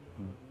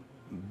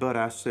 but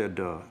I said,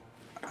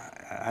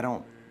 I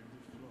don't,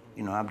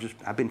 you know,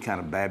 I've been kind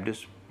of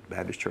Baptist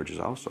churches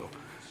also.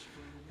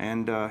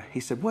 And he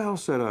said, well,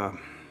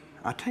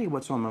 I'll tell you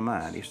what's on my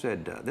mind. He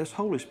said, this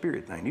Holy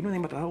Spirit thing. Do you know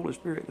anything about the Holy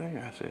Spirit thing?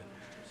 I said,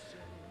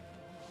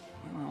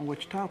 I don't know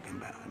what you're talking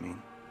about. I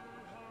mean,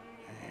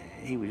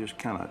 he was just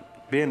kind of,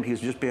 he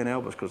was just being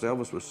Elvis, because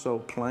Elvis was so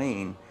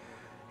plain.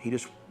 He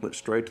just went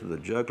straight to the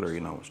jugular, you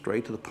know,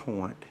 straight to the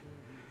point.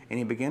 And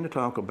he began to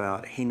talk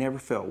about he never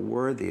felt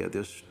worthy of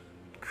this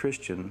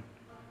Christian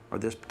or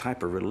this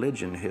type of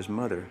religion his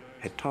mother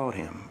had taught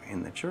him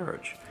in the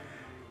church.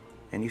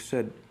 And he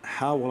said,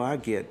 how will I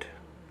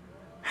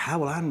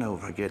know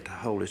if I get the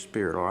Holy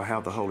Spirit, or I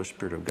have the Holy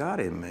Spirit of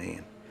God in me?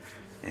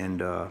 And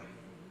so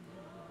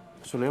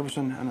Elvis,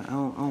 I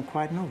don't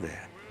quite know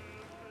that.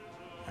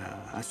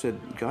 I said,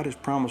 God has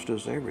promised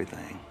us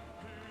everything.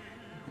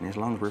 And as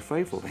long as we're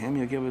faithful to him,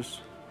 he'll give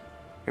us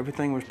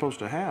everything we're supposed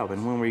to have.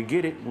 And when we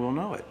get it, we'll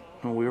know it.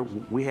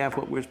 When we have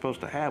what we're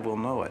supposed to have, we'll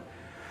know it.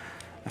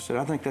 I said,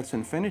 I think that's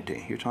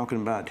infinity. You're talking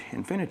about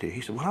infinity.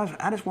 He said, well,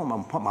 I just want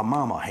what my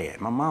mama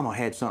had. My mama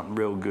had something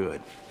real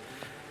good.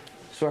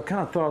 So I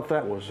kind of thought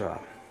that was a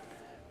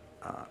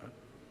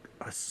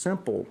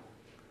simple,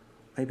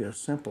 maybe a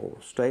simple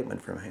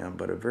statement from him,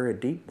 but a very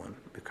deep one,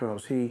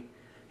 because he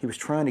was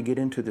trying to get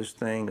into this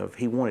thing of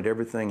he wanted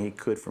everything he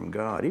could from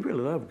God. He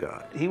really loved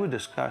God. He would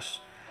discuss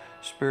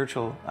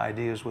spiritual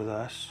ideas with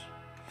us.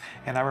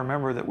 And I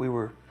remember that we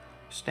were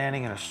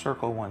standing in a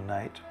circle one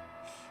night,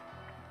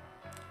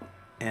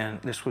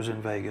 and this was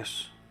in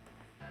Vegas.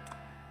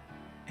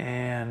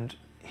 And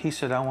he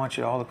said, I want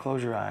you all to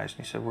close your eyes.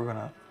 And he said, we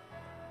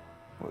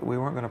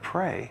weren't gonna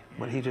pray,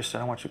 but he just said,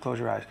 I want you to close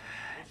your eyes.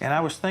 And I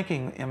was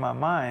thinking in my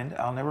mind,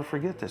 I'll never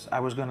forget this. I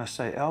was gonna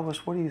say, Elvis,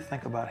 what do you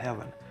think about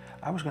heaven?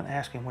 I was gonna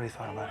ask him what he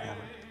thought about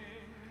heaven.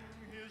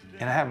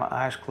 And I had my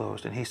eyes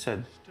closed, and he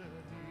said,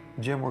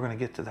 Jim, we're gonna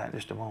get to that in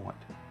just a moment.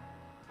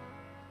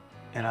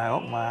 And I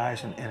opened my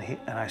eyes, and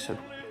I said,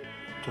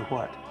 to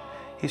what?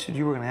 He said,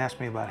 you were gonna ask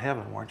me about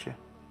heaven, weren't you?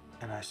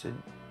 And I said,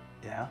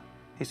 yeah.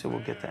 He said,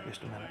 we'll get that in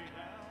just a minute.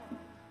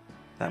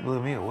 That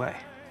blew me away.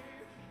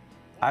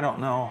 I don't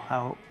know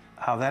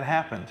how that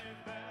happened.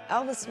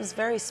 Elvis was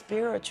very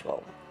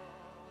spiritual.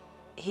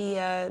 He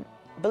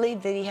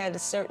believed that he had a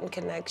certain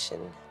connection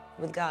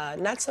with God,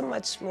 not so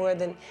much more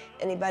than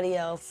anybody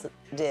else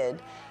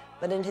did,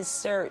 but in his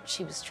search,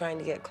 he was trying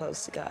to get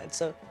close to God.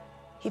 So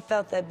he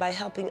felt that by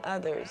helping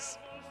others,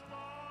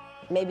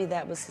 maybe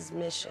that was his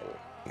mission.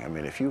 I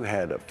mean, if you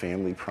had a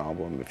family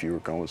problem, if you were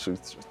going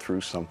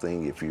through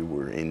something, if you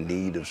were in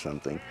need of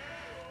something,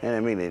 and I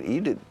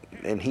mean,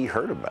 and he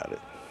heard about it,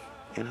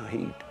 you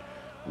know,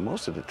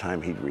 most of the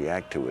time he'd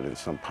react to it in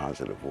some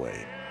positive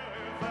way.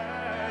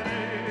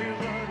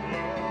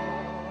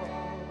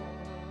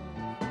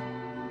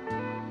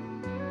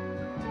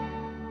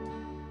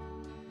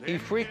 He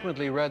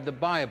frequently read the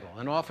Bible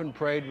and often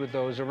prayed with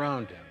those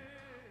around him.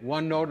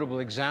 One notable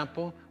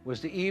example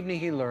was the evening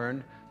he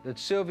learned that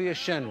Sylvia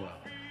Shenwell,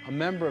 a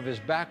member of his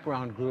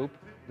background group,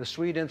 the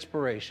Sweet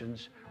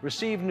Inspirations,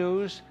 received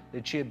news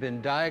that she had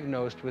been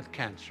diagnosed with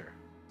cancer.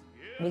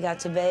 We got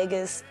to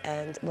Vegas,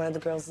 and one of the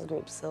girls in the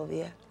group,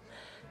 Sylvia,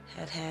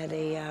 had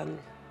a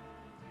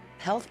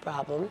health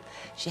problem.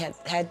 She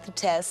had the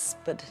tests,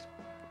 but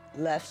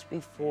left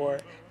before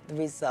the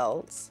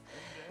results.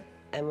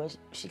 And when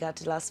she got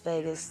to Las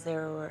Vegas,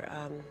 there were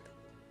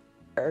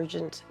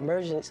urgent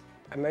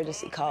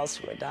emergency calls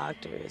from her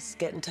doctors.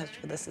 Get in touch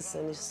with us as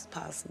soon as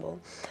possible.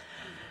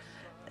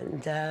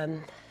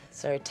 And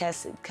so her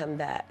tests had come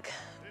back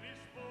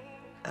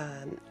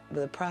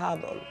with a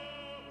problem.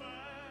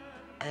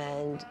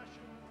 And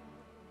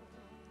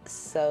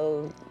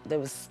so there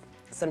was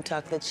some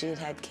talk that she had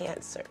had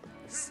cancer.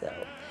 So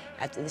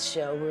after the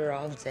show, we were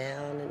all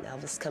down, and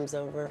Elvis comes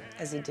over,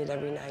 as he did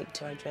every night,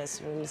 to our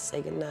dressing room to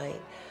say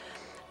goodnight.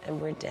 And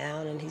we're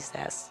down, and he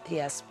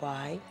asked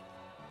why.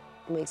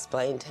 And we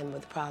explained to him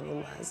what the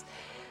problem was.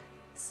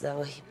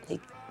 So he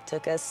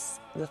took us,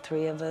 the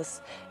three of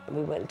us, and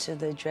we went to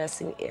the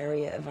dressing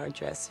area of our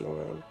dressing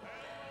room.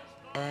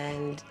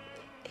 And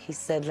he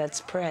said,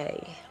 let's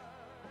pray.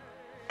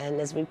 And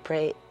as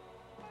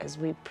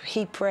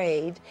he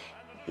prayed,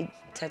 he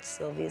touched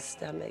Sylvia's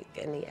stomach,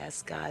 and he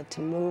asked God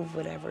to move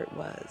whatever it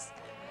was.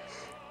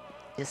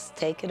 Just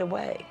take it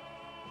away.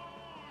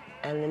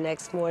 And the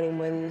next morning,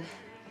 when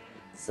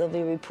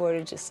Sylvia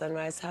reported to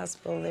Sunrise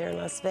Hospital there in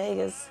Las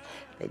Vegas,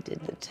 they did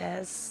the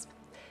tests,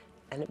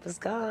 and it was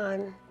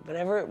gone.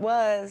 Whatever it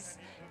was,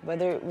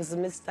 whether it was a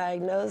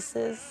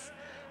misdiagnosis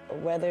or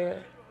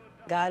whether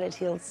God had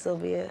healed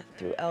Sylvia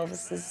through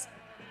Elvis's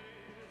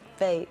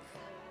faith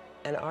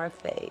and our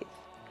faith,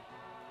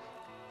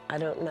 I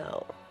don't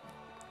know.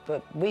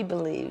 But we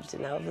believed,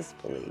 and Elvis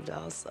believed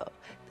also,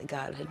 that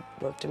God had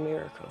worked a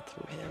miracle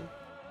through him.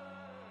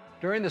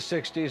 During the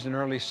 60s and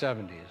early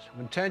 70s,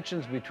 when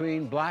tensions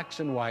between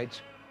blacks and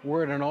whites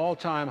were at an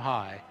all-time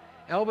high,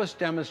 Elvis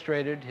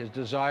demonstrated his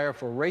desire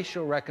for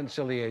racial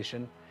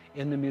reconciliation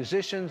in the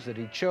musicians that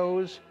he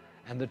chose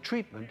and the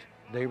treatment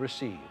they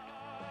received.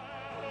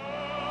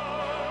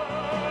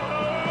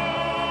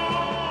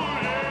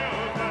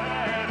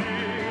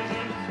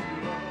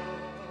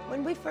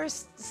 When we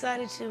first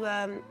decided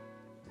to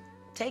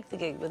take the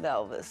gig with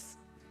Elvis,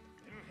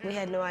 we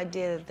had no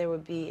idea that there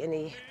would be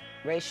any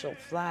racial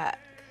flack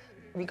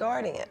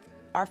regarding it.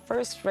 Our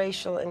first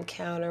racial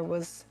encounter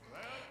was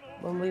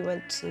when we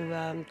went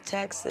to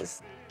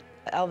Texas.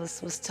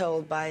 Elvis was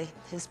told by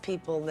his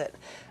people that,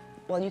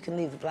 well, you can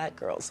leave the black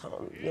girls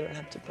home. You don't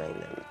have to bring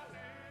them.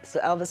 So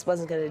Elvis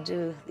wasn't going to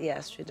do the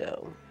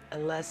Astrodome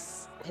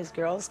unless his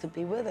girls could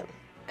be with him.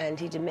 And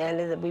he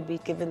demanded that we be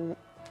given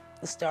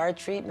the star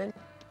treatment.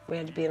 We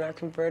had to be in our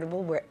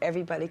convertible where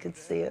everybody could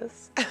see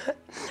us,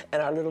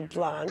 and our little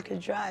blonde could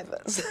drive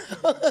us.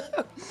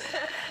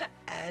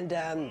 And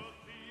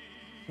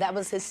that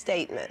was his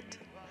statement.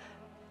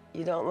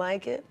 You don't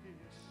like it?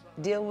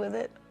 Deal with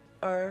it,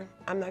 or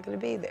I'm not going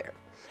to be there.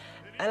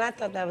 And I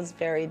thought that was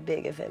very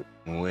big of him.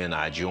 When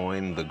I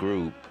joined the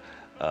group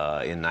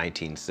in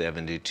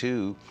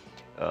 1972,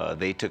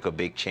 they took a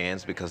big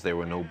chance because there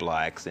were no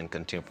blacks in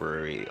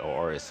contemporary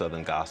or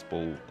Southern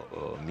gospel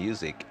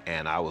music,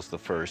 and I was the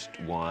first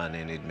one,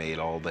 and it made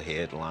all the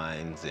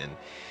headlines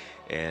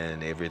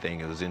and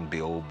everything. It was in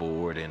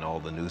Billboard and all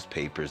the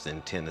newspapers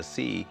in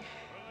Tennessee.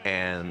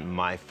 And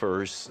my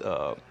first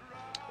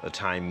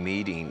time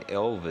meeting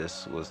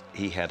Elvis was,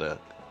 he had a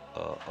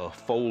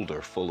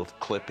folder full of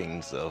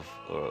clippings of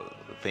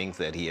things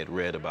that he had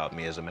read about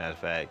me. As a matter of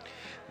fact,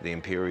 the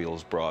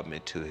Imperials brought me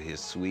to his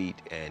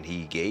suite, and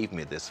he gave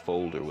me this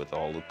folder with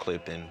all the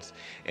clippings,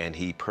 and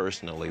he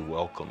personally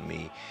welcomed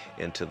me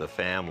into the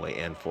family.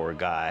 And for a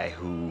guy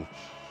who,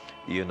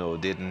 you know,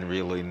 didn't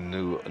really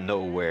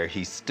know where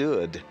he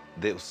stood,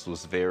 this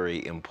was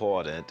very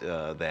important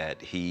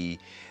that he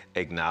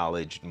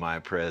acknowledged my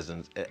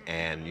presence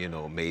and, you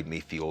know, made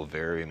me feel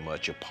very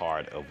much a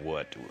part of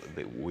what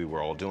we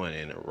were all doing.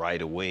 And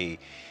right away,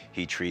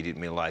 he treated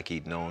me like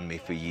he'd known me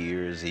for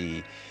years.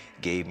 He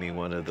gave me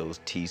one of those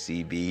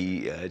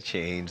TCB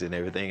chains and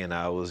everything, and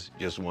I was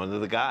just one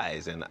of the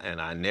guys, and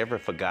I never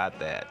forgot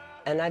that.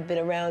 And I'd been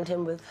around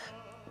him with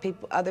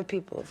other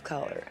people of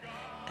color,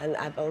 and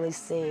I've only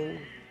seen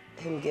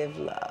him give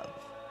love.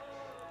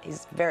 He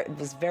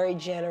was very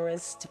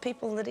generous to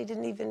people that he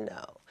didn't even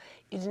know.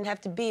 You didn't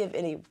have to be of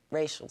any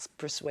racial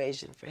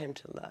persuasion for him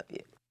to love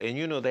you. And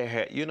you know,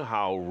 you know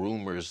how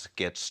rumors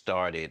get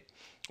started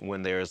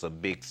when there's a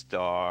big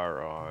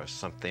star or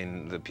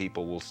something. The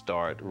people will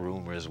start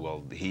rumors.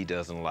 Well, he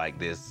doesn't like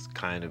this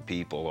kind of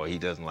people, or he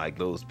doesn't like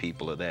those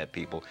people or that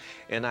people.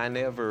 And I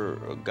never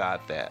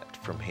got that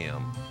from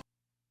him.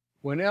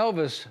 When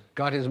Elvis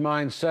got his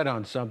mind set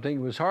on something,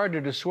 it was hard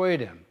to dissuade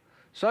him.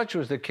 Such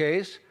was the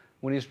case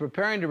when he was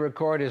preparing to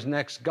record his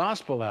next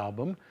gospel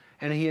album,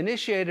 and he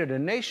initiated a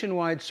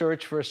nationwide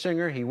search for a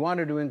singer he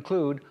wanted to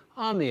include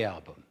on the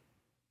album.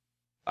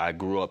 I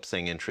grew up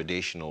singing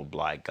traditional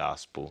black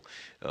gospel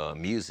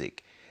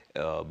music,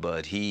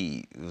 but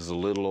he was a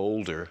little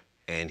older,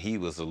 and he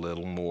was a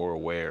little more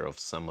aware of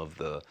some of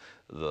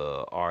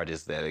the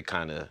artists that it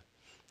kind of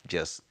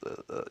just,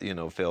 you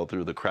know, fell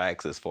through the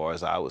cracks as far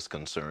as I was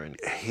concerned.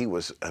 He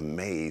was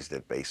amazed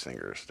at bass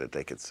singers, that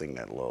they could sing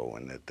that low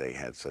and that they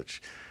had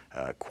such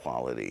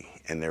quality.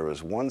 And there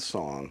was one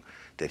song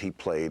that he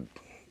played,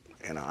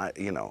 and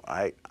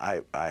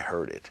I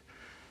heard it.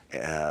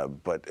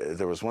 But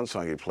there was one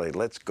song he played,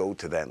 "Let's Go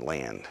to That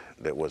Land,"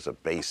 that was a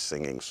bass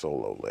singing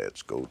solo.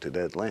 Let's go to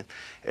that land.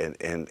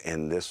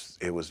 And this,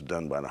 it was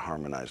done by the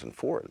Harmonizing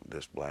Four,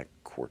 this black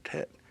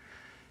quartet.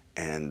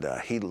 And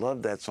he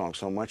loved that song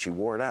so much he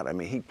wore it out. I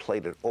mean, he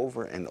played it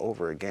over and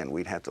over again.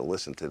 We'd have to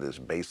listen to this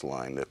bass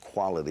line, the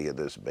quality of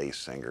this bass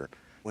singer.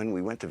 When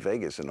we went to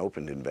Vegas and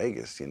opened in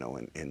Vegas, you know,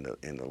 in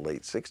the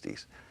late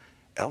 60s,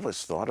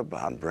 Elvis thought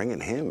about bringing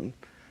him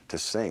to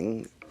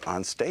sing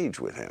on stage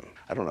with him.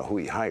 I don't know who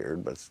he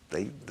hired, but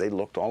they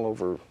looked all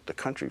over the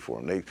country for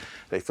him.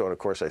 They thought, of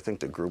course, I think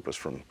the group was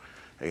from,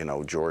 you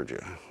know,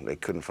 Georgia. They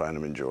couldn't find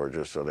him in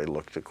Georgia, so they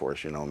looked, of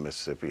course, you know,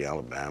 Mississippi,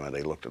 Alabama.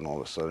 They looked in all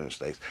the southern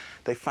states.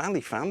 They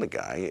finally found a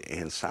guy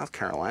in South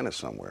Carolina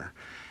somewhere,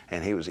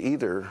 and he was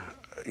either,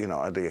 you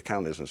know, the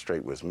account isn't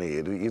straight with me,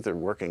 either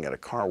working at a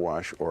car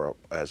wash or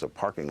as a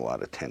parking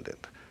lot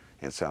attendant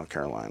in South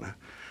Carolina.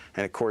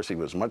 And of course, he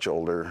was much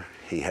older.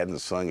 He hadn't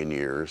sung in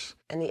years.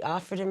 And he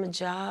offered him a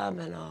job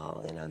and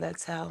all, you know,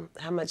 that's how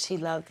much he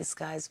loved this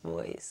guy's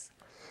voice.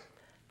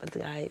 But the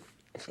guy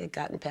had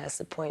gotten past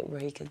the point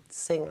where he could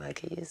sing like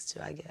he used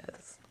to, I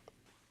guess.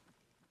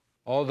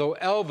 Although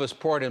Elvis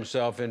poured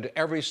himself into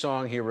every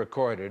song he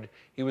recorded,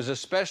 he was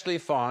especially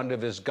fond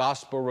of his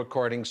gospel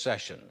recording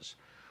sessions.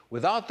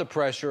 Without the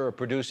pressure of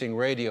producing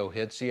radio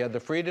hits, he had the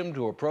freedom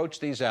to approach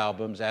these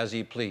albums as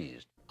he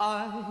pleased.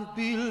 I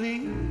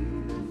believe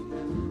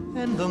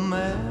in the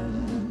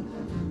man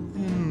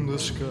in the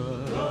sky.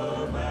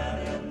 The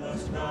man in the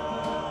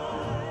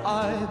sky.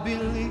 I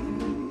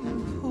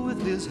believe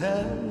with his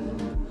help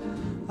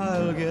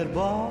I'll get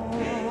by.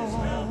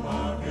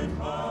 I'll get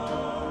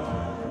by.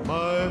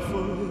 My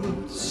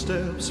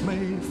footsteps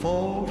may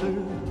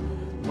falter,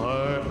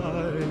 my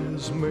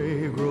eyes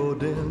may grow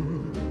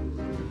dim,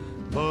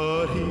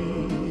 but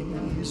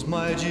he's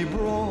my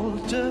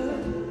Gibraltar,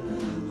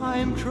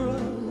 I'm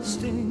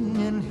trusting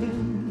in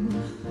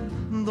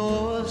him.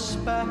 Though a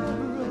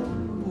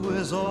sparrow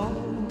is all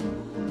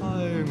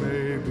I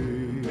may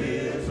be,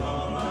 is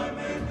all I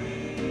may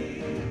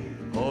be.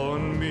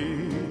 On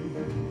me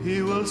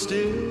he will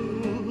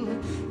still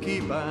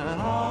keep an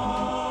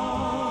eye.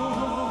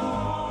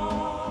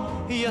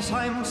 Yes,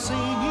 I'm singing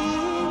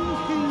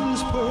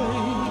his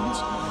praise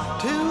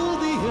till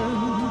the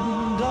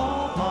end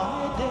of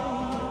my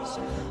days.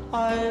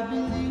 I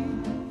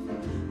believe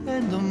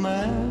in the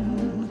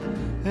man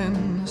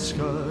in the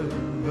sky.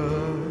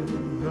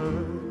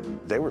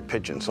 They were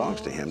pitching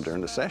songs to him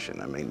during the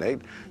session. I mean, they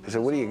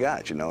said, "What do you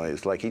got?" You know,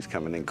 it's like he's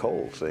coming in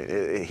cold. So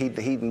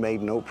he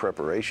made no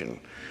preparation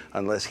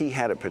unless he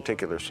had a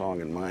particular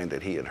song in mind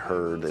that he had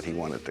heard that he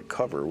wanted to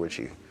cover, which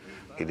he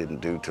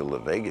didn't do till the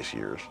Vegas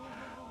years.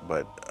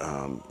 But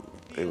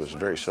it was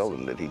very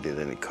seldom that he did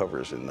any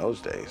covers in those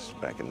days,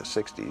 back in the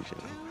 60s, you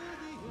know.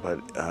 But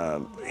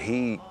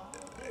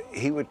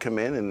he would come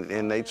in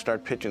and they'd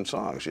start pitching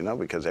songs, you know,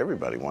 because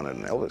everybody wanted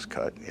an Elvis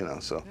cut, you know.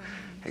 So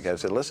the guy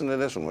said, "Listen to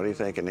this one, what do you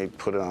think?" And they'd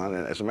put it on,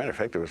 and as a matter of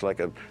fact, there was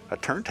like a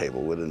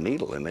turntable with a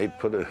needle, and they'd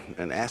put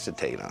an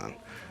acetate on,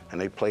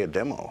 and they'd play a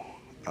demo.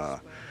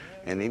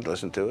 And he'd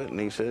listen to it, and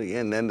he said, yeah,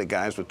 and then the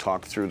guys would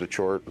talk through the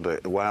chart.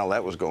 While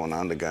that was going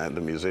on, the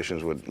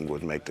musicians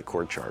would make the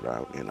chord chart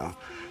out, you know,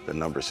 the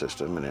number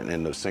system, and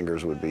then the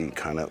singers would be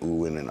kind of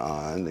oohing and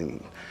ahhing,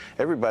 and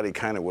everybody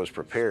kind of was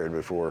prepared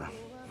before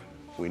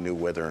we knew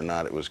whether or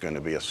not it was going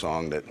to be a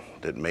song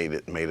that made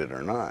it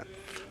or not.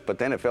 But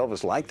then if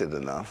Elvis liked it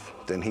enough,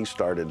 then he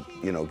started,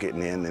 you know,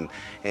 getting in,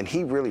 and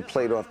he really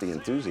played off the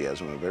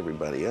enthusiasm of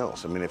everybody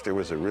else. I mean, if there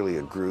was really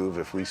a groove,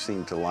 if we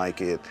seemed to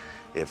like it,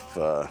 if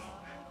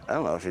I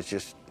don't know,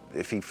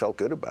 if he felt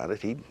good about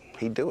it,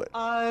 he'd do it.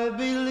 I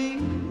believe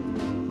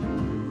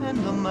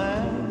in the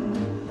man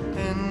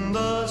in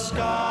the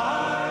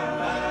sky,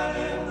 man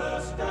in the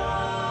sky.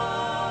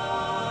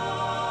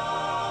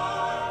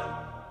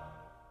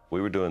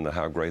 We were doing the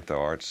How Great Thou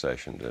Art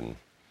sessions, and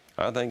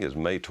I think it was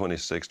May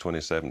 26,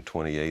 27,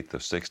 28th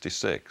of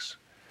 66.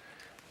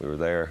 We were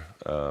there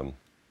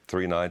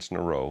 3 nights in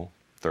a row,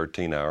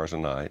 13 hours a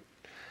night,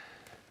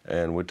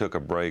 and we took a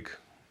break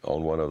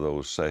on one of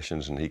those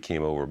sessions, and he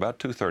came over about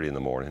 2:30 in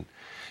the morning.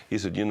 He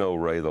said, "You know,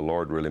 Ray, the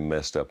Lord really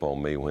messed up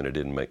on me when it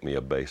didn't make me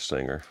a bass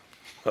singer."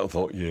 I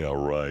thought, yeah,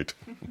 right.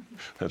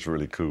 That's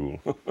really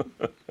cool.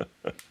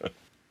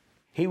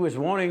 He was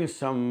wanting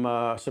some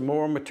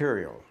more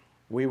material.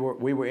 We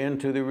were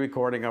into the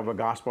recording of a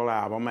gospel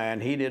album,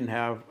 and he didn't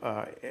have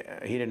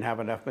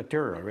enough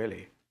material,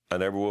 really. I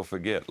never will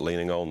forget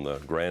leaning on the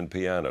grand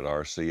piano at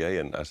RCA,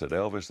 and I said,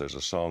 "Elvis, there's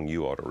a song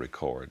you ought to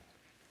record."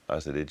 I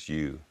said, "It's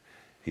you."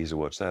 He said,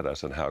 "What's that?" I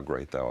said, "How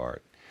Great Thou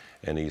Art."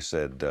 And he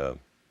said,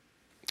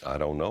 "I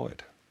don't know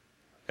it."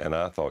 And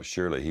I thought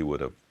surely he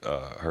would have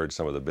heard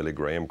some of the Billy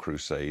Graham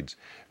crusades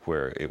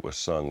where it was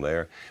sung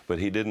there, but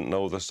he didn't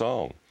know the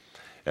song.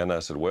 And I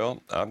said,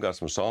 "Well, I've got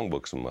some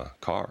songbooks in my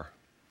car.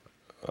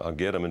 I'll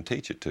get them and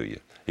teach it to you."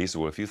 He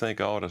said, "Well, if you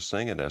think I ought to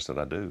sing it," I said,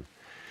 "I do."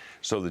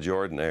 So the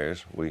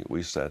Jordanaires,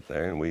 we sat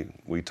there and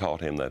we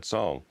taught him that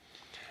song.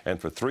 And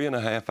for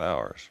 3.5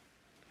 hours,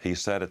 he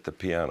sat at the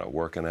piano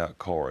working out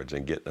chords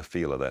and getting a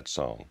feel of that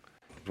song.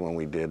 When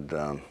we did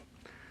the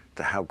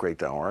How Great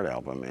Thou Art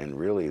album, and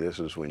really this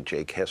was when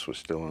Jake Hess was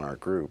still in our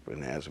group,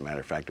 and as a matter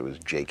of fact, it was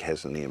Jake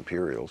Hess and the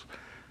Imperials,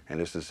 and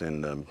this is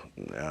in the,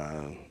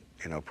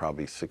 you know,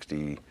 probably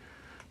 68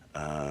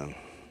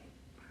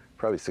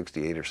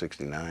 or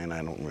 69,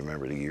 I don't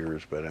remember the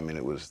years, but I mean,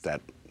 it was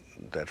that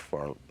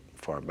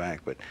far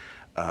back. But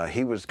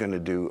he was going to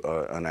do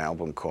an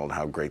album called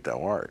How Great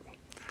Thou Art.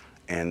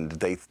 And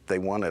they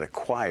wanted a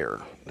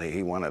choir.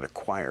 He wanted a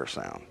choir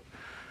sound.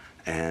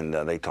 And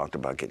they talked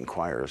about getting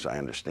choirs, I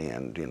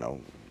understand, you know,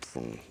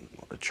 from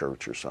a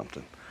church or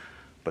something.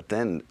 But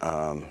then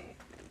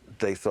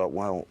they thought,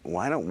 well,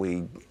 why don't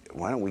we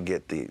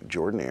get the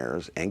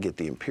Jordanaires and get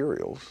the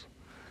Imperials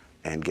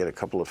and get a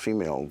couple of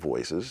female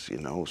voices, you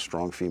know,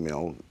 strong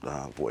female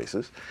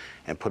voices,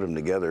 and put them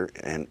together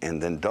and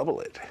then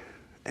double it.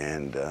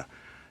 And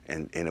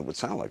it would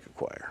sound like a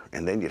choir.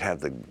 And then you'd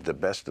have the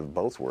best of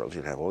both worlds.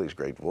 You'd have all these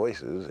great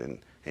voices, and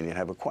you'd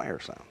have a choir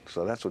sound.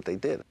 So that's what they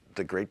did.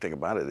 The great thing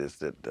about it is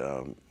that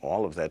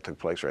all of that took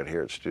place right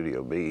here at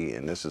Studio B,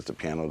 and this is the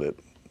piano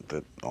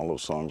that all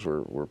those songs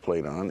were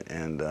played on.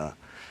 And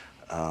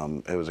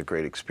it was a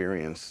great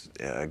experience,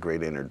 a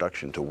great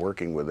introduction to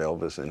working with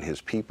Elvis and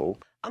his people.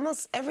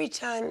 Almost every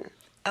time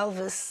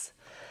Elvis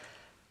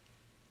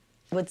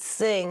would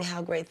sing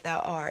How Great Thou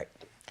Art,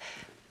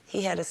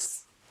 he had a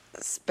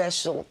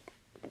special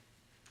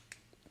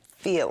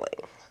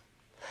feeling.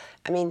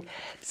 I mean,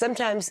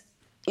 sometimes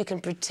you can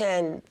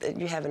pretend that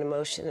you have an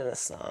emotion in a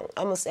song.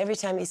 Almost every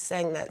time he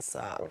sang that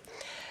song,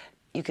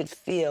 you could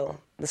feel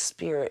the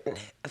spirit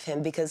of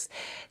him, because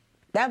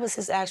That was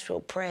his actual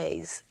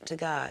praise to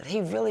God.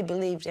 He really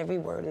believed every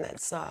word in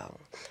that song.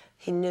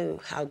 He knew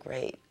how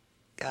great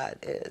God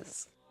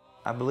is.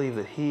 I believe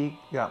that he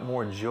got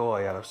more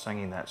joy out of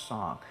singing that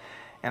song.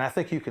 And I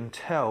think you can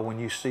tell when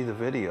you see the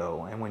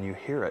video and when you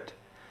hear it,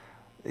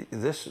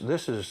 this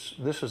is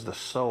the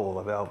soul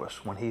of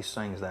Elvis when he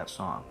sings that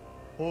song.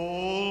 Oh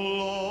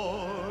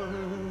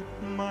Lord,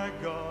 my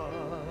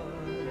God,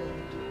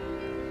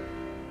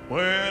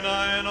 when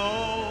I in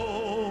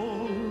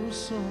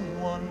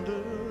awesome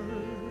wonder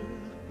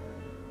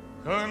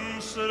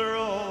consider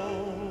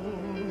all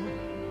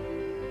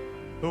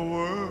the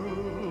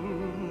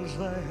worlds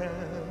thy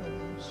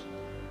hands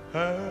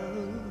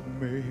have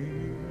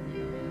made,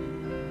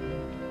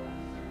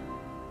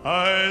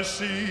 I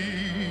see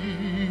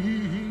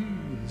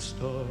the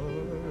stars,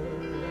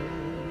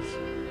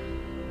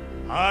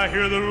 I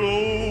hear the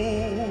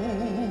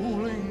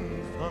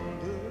rolling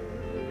thunder,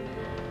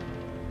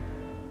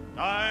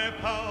 thy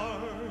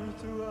power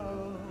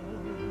throughout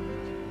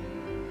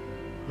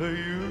the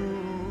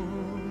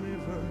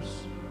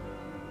universe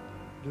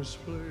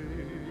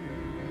display.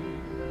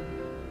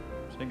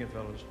 Sing it,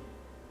 fellas.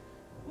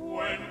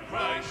 When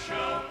Christ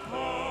shall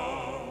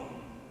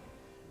come,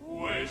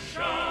 we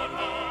shout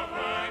of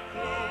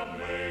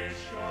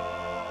acclamation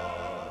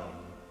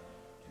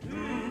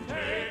to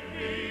take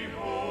me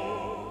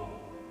home.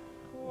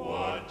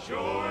 What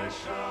joy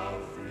shall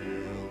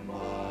fill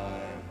my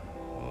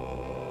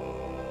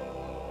heart?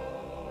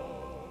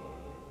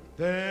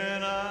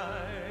 Then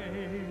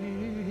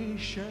I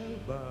shall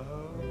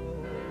bow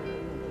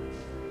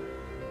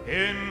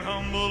in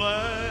humble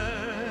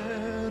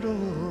adoration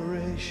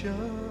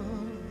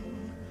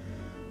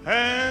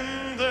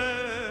and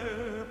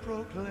there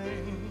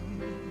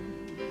proclaim,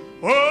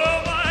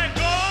 oh my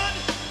God,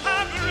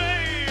 how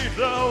great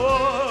thou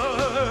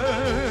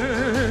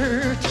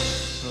art.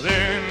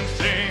 Then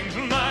sings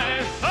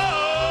my soul,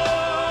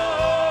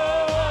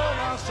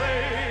 our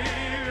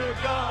Savior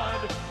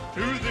God,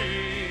 to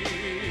thee.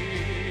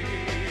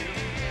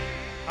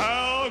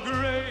 How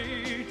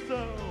great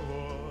thou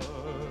art,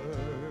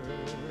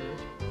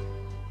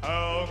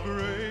 how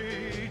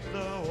great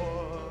thou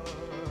art.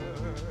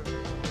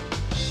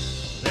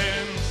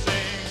 Then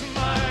sings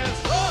my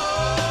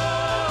soul,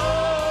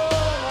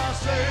 our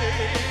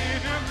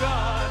Savior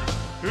God,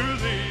 to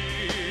thee.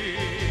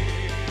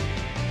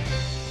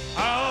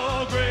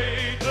 How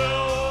great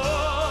thou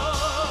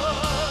art,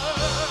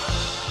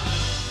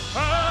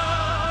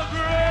 how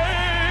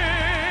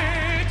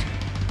great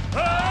thou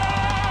art.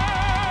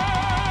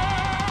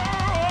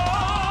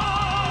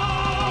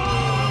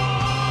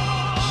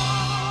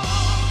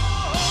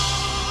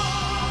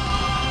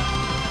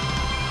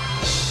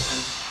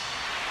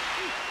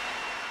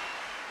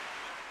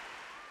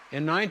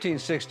 In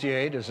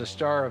 1968, as a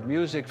star of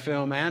music,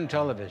 film, and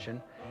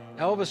television,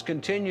 Elvis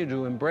continued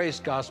to embrace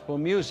gospel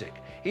music,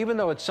 even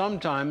though it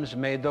sometimes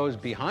made those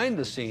behind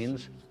the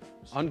scenes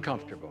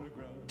uncomfortable.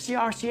 See,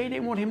 RCA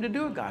didn't want him to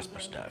do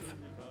gospel stuff.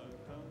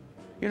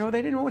 You know,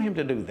 they didn't want him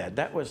to do that.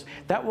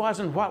 That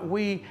wasn't what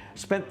we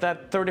spent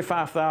that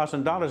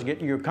 $35,000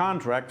 getting your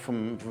contract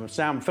from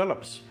Sam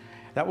Phillips.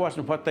 That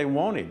wasn't what they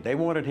wanted. They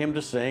wanted him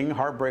to sing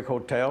Heartbreak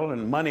Hotel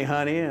and Money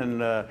Honey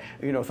and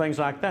you know, things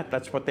like that.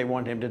 That's what they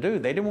wanted him to do.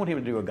 They didn't want him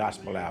to do a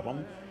gospel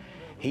album.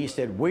 He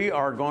said, we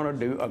are going to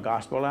do a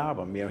gospel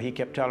album. You know, he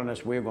kept telling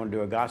us we were going to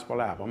do a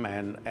gospel album,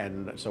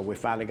 and so we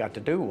finally got to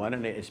do one,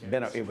 and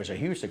it was a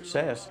huge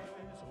success.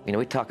 You know,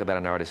 we talk about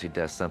an artist who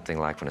does something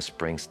like when a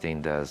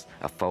Springsteen does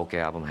a folk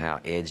album, how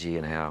edgy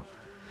and how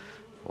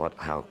a lot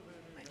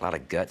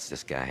of guts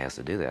this guy has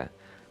to do that.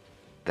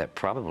 That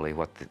probably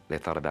what they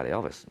thought about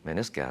Elvis. Man,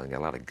 this guy's got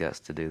a lot of guts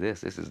to do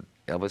this. This is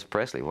Elvis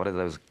Presley. What are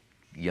those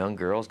young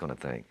girls going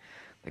to think?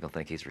 They're going to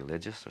think he's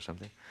religious or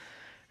something?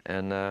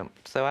 And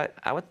so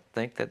I would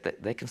think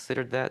that they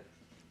considered that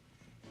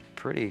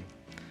pretty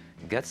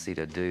gutsy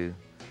to do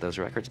those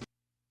records.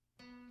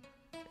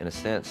 In a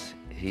sense,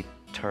 he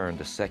turned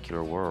the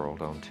secular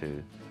world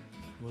onto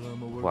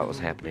what was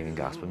happening in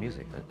gospel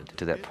music.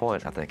 To that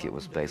point, I think it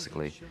was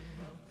basically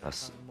a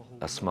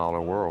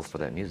smaller world for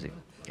that music,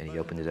 and he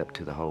opened it up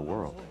to the whole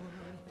world.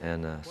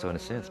 And so in a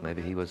sense,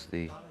 maybe he was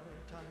the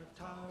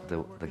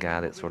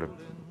guy that sort of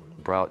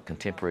brought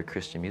contemporary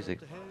Christian music,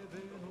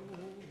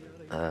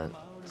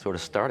 sort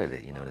of started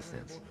it, you know, in a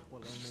sense,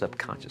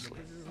 subconsciously.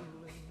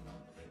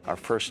 Our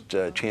first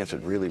chance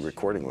at really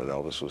recording with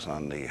Elvis was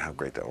on the How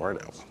Great Thou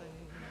Art album.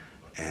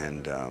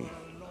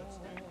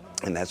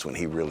 And that's when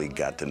he really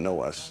got to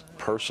know us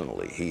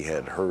personally. He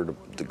had heard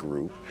of the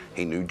group.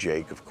 He knew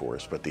Jake, of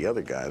course, but the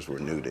other guys were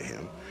new to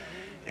him.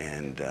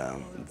 And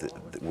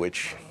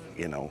which,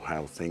 you know,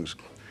 how things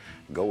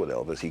go with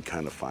Elvis, he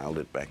kind of filed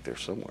it back there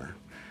somewhere.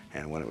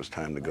 And when it was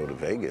time to go to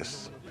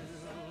Vegas,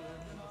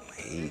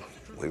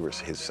 we were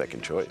his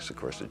second choice. Of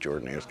course, the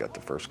Jordanaires got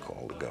the first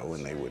call to go,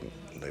 and they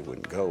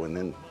wouldn't go. And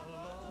then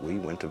we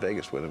went to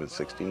Vegas with him in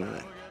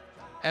 '69.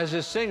 As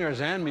his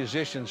singers and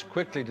musicians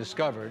quickly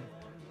discovered,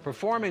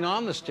 performing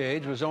on the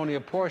stage was only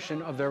a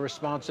portion of their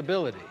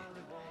responsibility.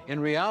 In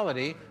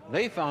reality,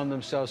 they found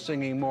themselves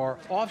singing more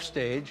off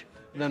stage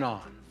than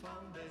on.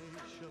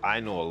 I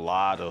know a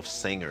lot of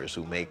singers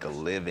who make a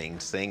living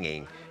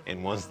singing,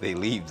 and once they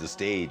leave the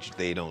stage,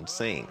 they don't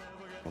sing.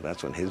 Well,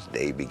 that's when his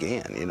day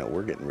began. You know,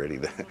 we're getting ready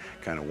to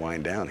kind of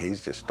wind down.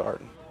 He's just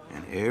starting.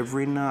 And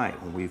every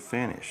night when we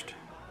finished,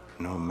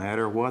 no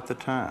matter what the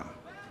time,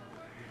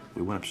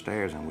 we went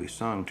upstairs and we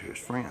sung to his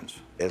friends.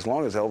 As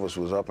long as Elvis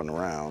was up and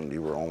around,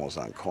 you were almost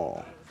on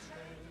call.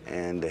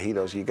 And he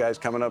goes, "You guys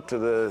coming up to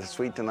the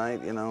suite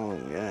tonight?" You know,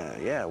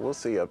 yeah, we'll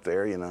see you up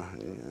there. You know,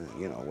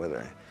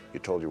 whether you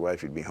told your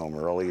wife you'd be home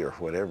early or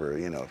whatever.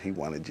 You know, if he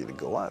wanted you to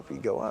go up,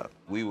 you'd go up.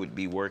 We would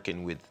be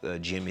working with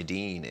Jimmy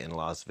Dean in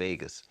Las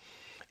Vegas,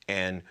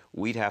 and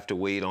we'd have to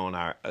wait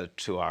on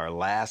to our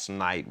last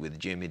night with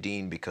Jimmy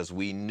Dean because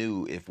we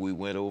knew if we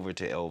went over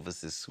to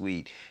Elvis's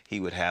suite, he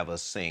would have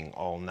us sing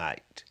all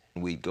night.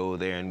 We'd go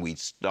there and we'd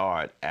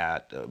start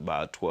at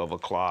about 12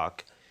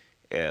 o'clock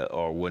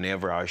or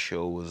whenever our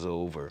show was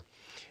over.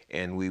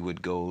 And we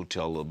would go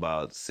till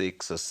about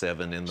 6 or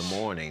 7 in the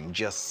morning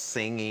just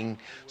singing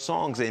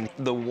songs. And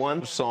the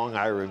one song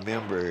I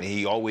remember,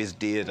 he always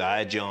did,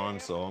 "I,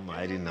 John, saw a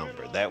mighty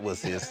number." That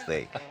was his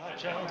thing. I,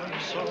 John,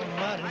 saw a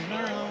mighty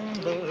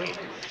number.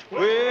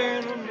 We're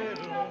in the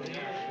middle of the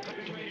air.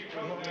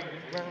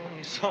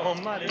 Saw a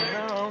mighty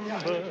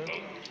number.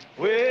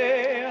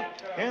 Way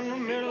up in the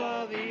middle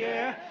of the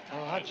air.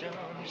 Oh, I,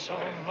 John, saw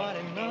a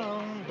mighty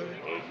number.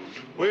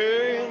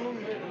 Way in the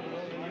middle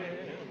of the air.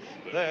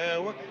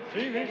 There were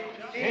 3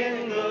 gates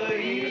in the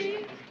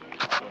east,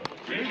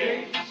 3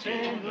 gates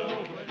in the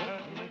west,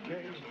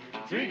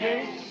 3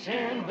 gates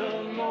in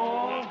the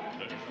north,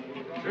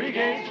 3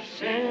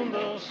 gates in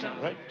the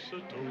south.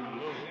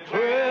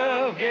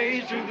 12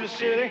 gates through the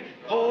city,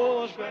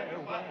 horse very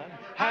wide.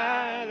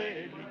 High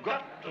they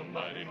got the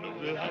mighty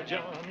number. High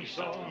Johnny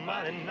saw a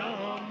mighty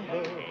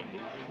number.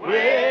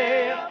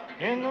 Way up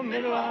in the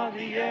middle of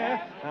the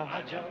air.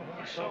 High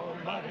Johnny saw a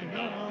mighty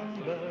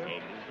number.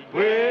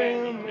 Way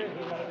in the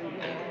middle of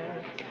the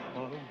air.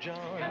 Oh,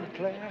 John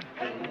Clare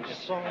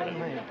saw a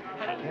man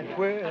and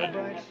wear a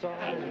bright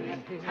star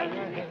in his right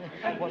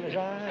hand. While his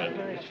eyes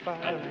flashed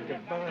fire like a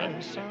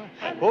burning sun.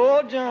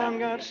 Oh, John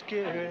got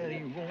scared and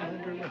he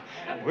wanted to run.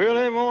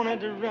 Well, he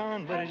wanted to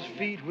run, but his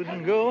feet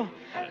wouldn't go.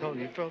 Cause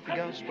he felt the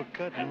gospel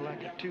cutting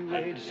like a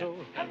two-edged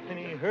sword. And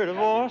he heard a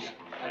voice.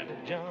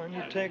 John,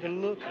 you take a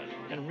look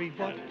and read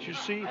what you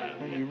see,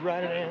 and you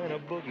write it in a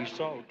book. He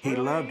saw it. He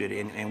loved it,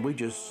 and we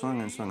just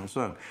sung and sung and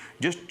sung,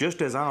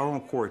 just as our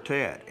own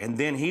quartet. And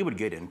then he would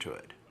get into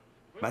it.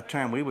 By the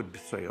time we would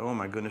say, "Oh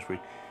my goodness,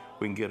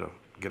 we can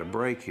get a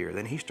break here,"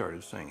 then he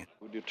started singing.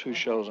 We do 2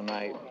 shows a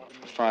night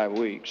for 5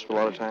 weeks. A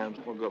lot of times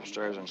we'll go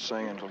upstairs and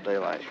sing until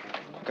daylight.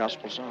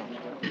 Gospel songs.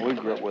 We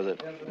grew up with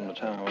it from the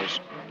time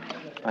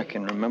I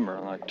can remember,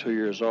 like 2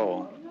 years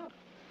old.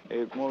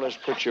 It more or less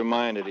puts your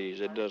mind at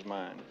ease. It does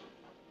mine.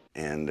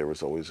 And there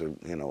was always a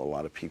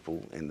lot of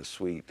people in the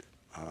suite,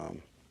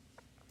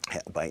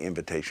 by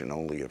invitation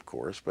only, of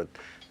course. But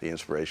the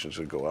Inspirations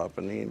would go up,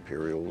 and the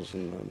Imperials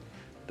and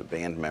the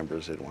band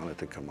members that wanted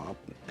to come up,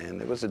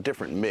 and it was a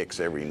different mix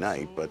every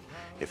night. But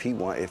if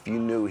you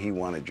knew he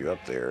wanted you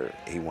up there,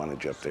 he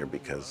wanted you up there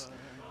because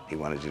he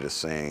wanted you to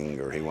sing,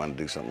 or he wanted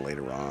to do something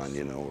later on,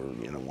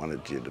 or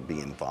wanted you to be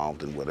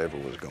involved in whatever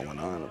was going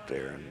on up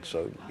there. And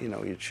so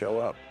you'd show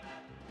up.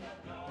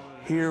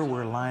 Here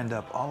we're lined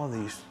up, all of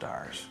these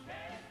stars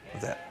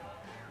that,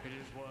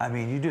 I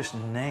mean, you just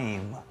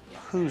name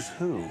who's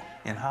who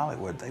in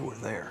Hollywood, they were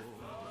there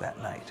that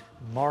night.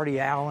 Marty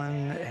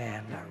Allen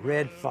and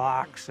Red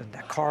Fox and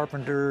the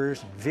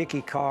Carpenters and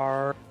Vicky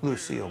Carr.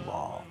 Lucille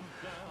Ball,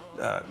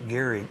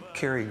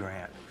 Cary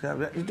Grant,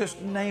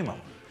 just name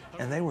them.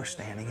 And they were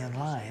standing in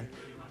line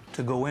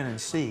to go in and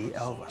see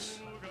Elvis.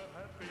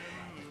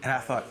 And I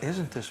thought,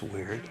 isn't this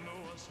weird?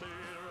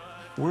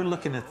 We're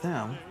looking at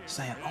them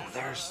saying, "Oh,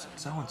 there's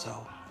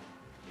so-and-so."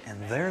 And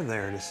they're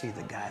there to see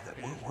the guy that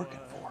we're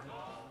working for.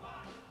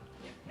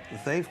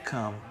 They've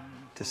come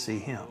to see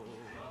him.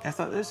 And I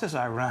thought, this is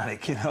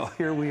ironic,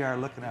 here we are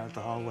looking out at the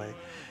hallway,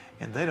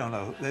 and they don't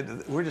know,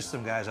 we're just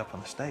some guys up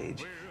on the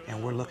stage,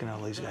 and we're looking at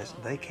all these guys.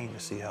 They came to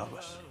see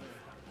Elvis.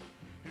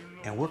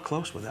 And we're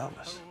close with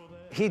Elvis.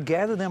 He'd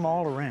gather them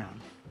all around,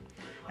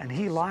 and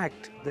he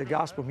liked the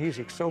gospel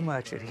music so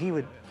much that he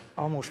would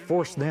almost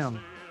force them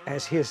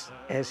as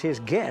his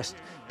guest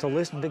to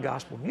listen to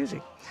gospel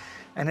music.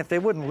 And if they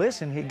wouldn't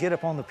listen, he'd get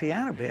up on the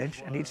piano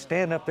bench and he'd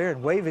stand up there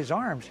and wave his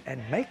arms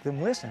and make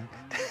them listen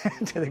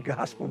to the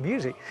gospel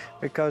music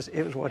because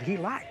it was what he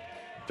liked.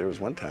 There was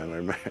one time I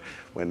remember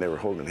when they were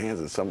holding hands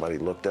and somebody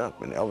looked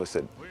up and Elvis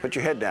said, "Put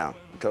your head down."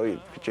 I told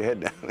you, put your head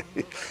down.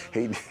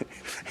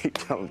 He'd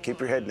tell them, "Keep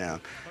your head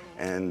down."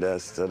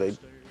 And so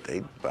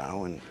they'd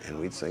bow and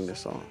we'd sing the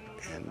song.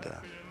 And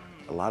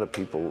a lot of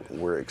people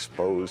were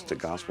exposed to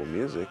gospel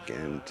music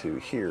and to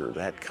hear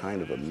that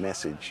kind of a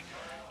message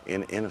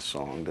in a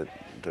song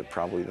that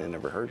probably they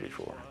never heard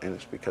before. And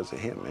it's because of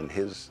him, and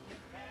his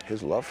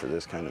love for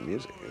this kind of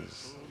music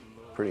is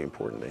pretty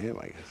important to him,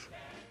 I guess.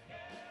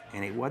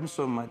 And it wasn't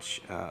so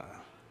much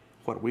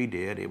what we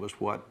did, it was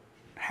what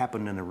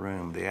happened in the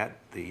room,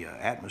 the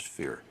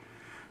atmosphere,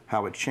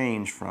 how it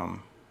changed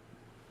from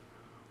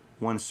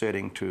one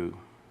setting to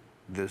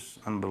this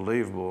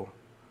unbelievable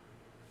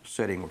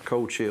setting where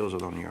cold chills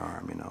are on your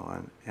arm, you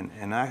know.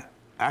 And I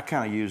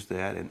kind of used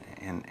that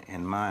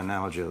in my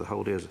analogy of the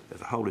Holy as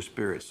the Holy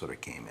Spirit sort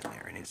of came in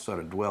there and He sort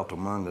of dwelt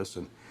among us,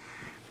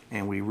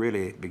 and we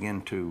really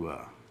began to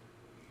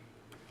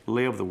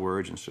live the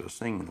words instead of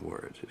singing the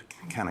words. It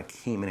kind of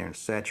came in there and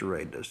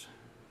saturated us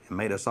and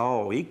made us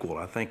all equal.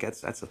 I think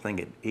that's the thing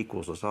that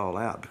equals us all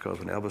out, because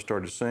when Elvis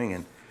started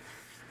singing,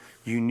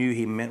 you knew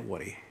he meant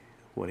what he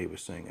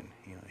was singing.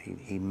 You know,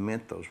 he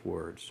meant those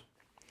words.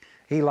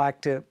 He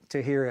liked to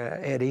hear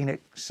Ed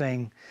Enoch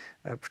sing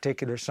a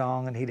particular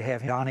song, and he'd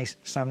have Donnie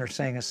Sumner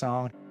sing a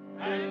song.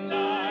 And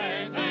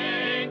I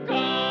thank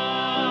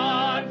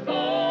God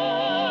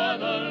for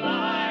the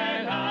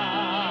lighthouse.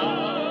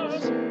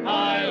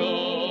 I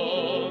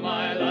owe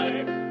my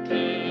life to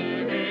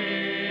Him.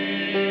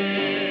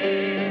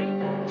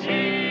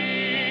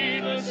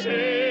 Jesus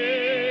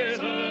is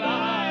a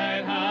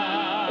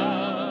lighthouse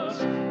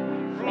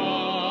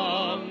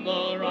from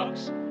the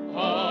rocks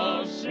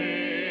of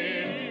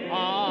sin.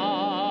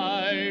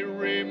 I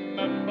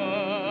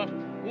remember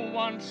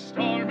one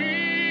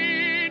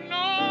stormy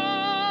night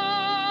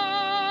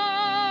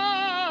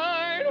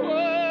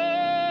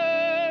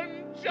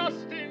when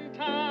just in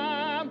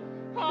time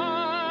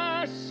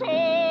I saw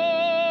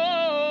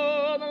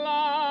the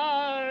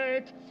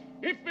light.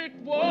 If it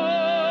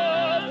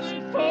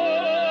wasn't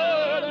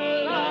for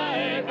the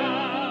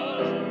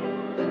lighthouse,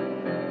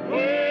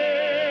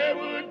 where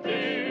would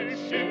this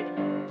ship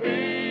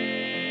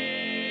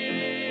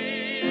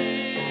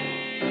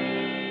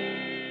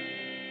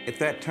At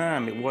that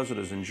time, it wasn't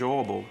as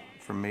enjoyable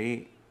for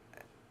me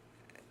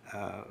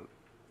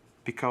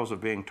because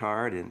of being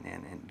tired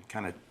and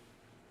kind of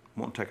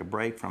wanting to take a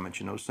break from it,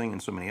 you know, singing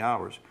so many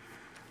hours.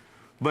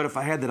 But if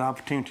I had that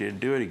opportunity to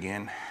do it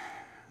again,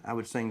 I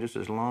would sing just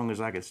as long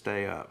as I could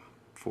stay up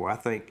for. I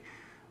think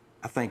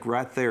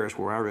right there is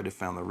where I really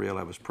found the real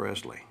Elvis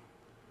Presley.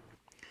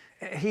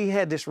 He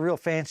had this real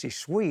fancy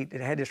suite.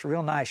 It had this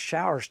real nice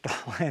shower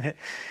stall in it.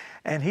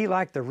 And he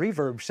liked the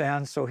reverb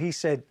sound, so he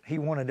said he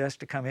wanted us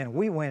to come in.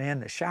 We went in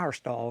the shower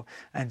stall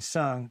and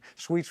sung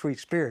Sweet, Sweet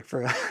Spirit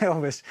for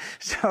Elvis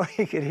so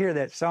he could hear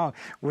that song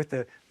with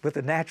the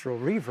natural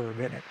reverb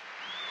in it.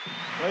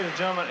 Ladies and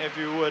gentlemen, if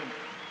you would,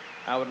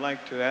 I would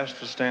like to ask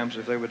the Stamps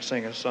if they would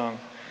sing a song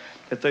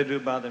that they do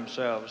by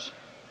themselves.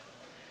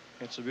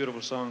 It's a beautiful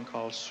song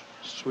called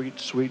Sweet,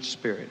 Sweet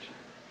Spirit.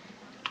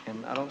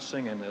 And I don't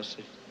sing in this,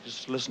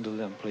 just listen to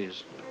them,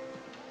 please.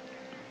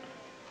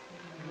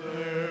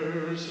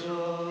 There's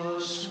a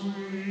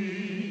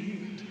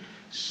sweet,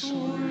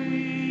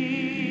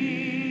 sweet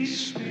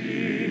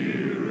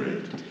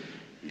spirit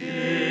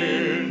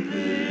in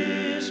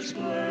this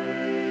place,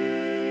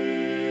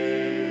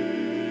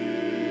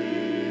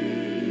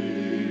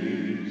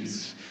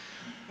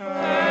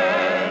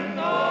 and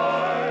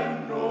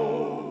I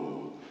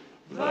know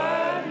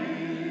that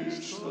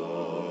it's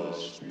the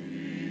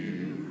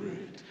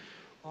Spirit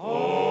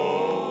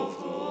of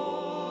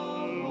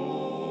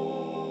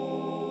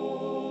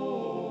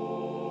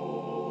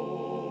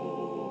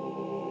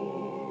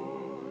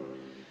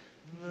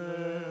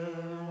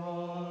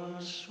the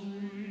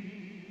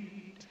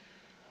sweet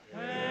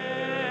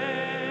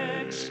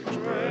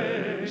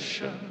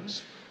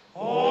expressions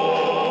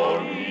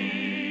on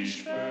each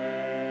face,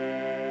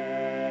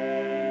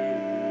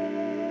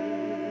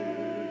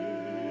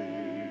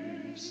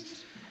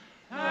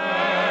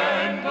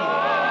 and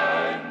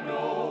I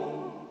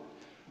know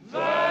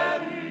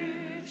that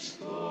it's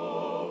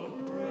the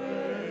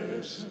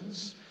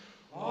presence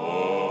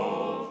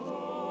of the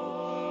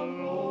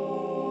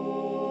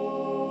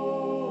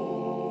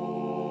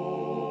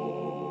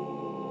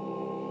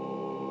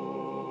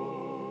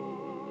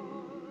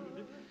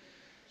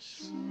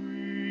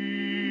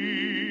sweet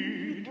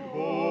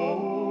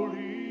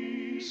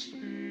Holy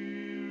Spirit,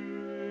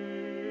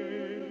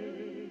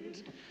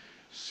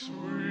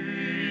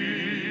 sweet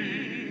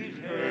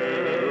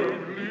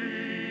heavenly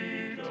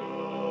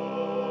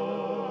dove,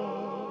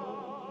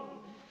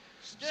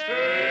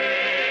 stay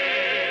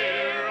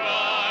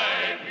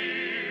right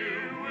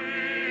here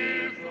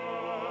with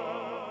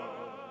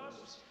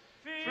us,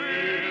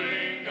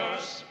 filling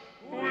us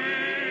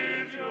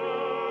with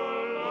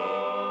your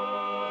love,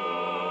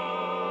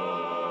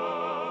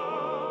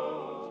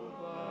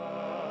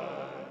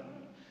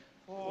 and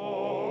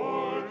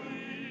for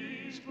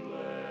these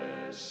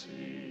blessings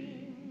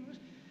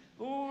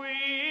we'll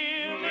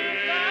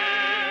lift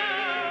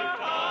out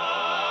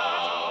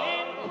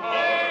in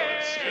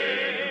hearts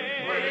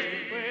and pray.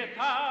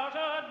 Without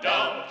a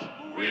doubt,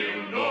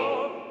 we'll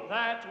know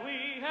that we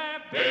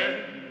have been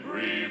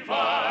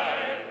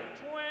revived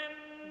when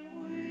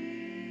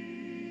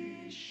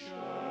we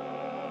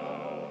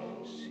shall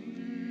see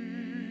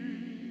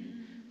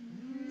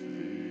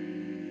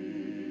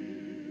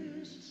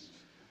this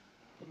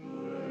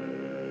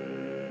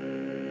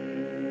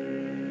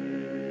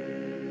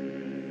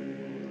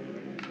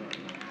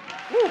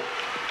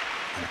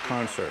In a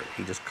concert,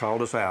 he just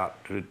called us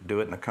out to do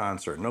it in a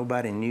concert.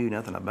 Nobody knew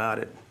nothing about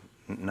it.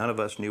 None of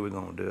us knew we were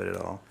going to do it at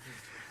all.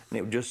 And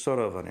it was just sort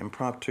of an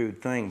impromptu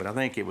thing, but I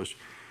think it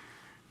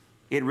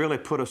really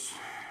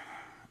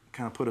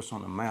kind of put us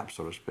on the map,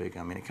 so to speak.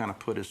 I mean, it kind of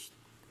put us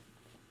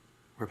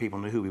where people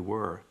knew who we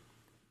were.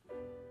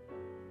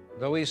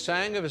 Though he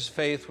sang of his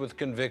faith with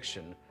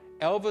conviction,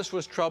 Elvis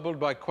was troubled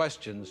by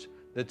questions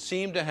that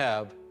seemed to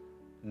have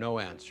no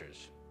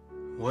answers.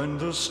 When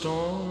the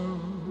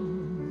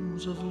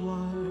storms of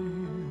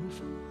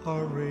life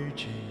are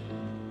raging,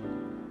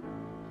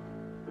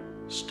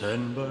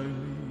 stand by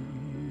me.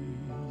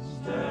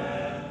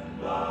 Stand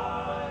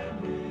by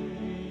me.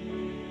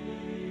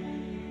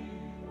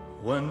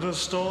 When the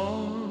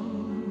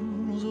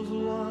storms of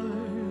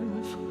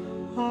life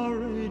are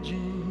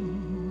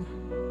raging,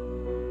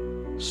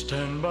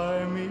 stand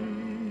by me.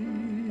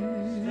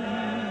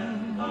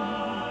 Stand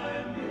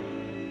by me.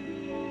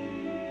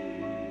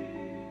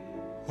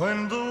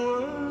 When the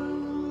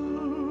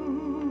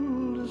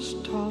world is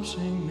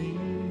tossing me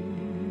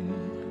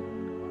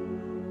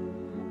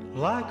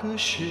like a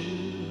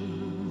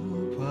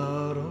ship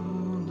out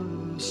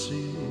on the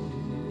sea,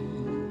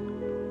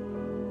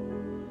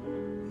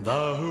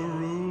 thou who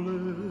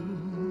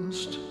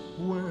rulest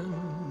wind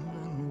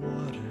and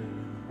water,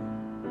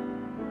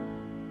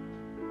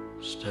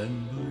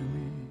 stand by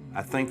me.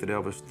 I think that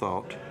Elvis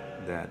thought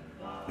that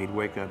he'd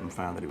wake up and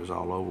find that it was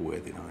all over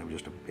with. You know,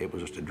 it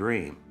was just a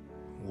dream.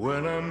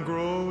 When I'm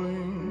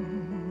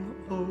growing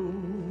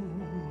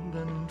old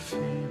and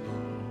feeble,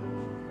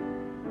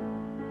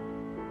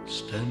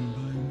 stand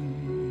by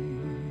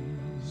me.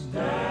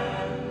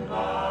 Stand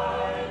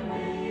by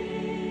me.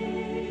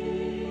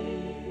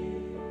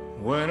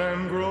 When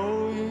I'm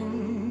growing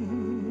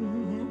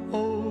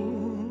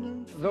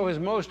old. Though his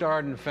most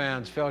ardent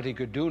fans felt he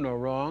could do no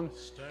wrong,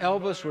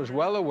 Elvis was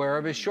well aware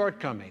of his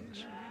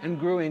shortcomings and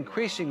grew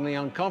increasingly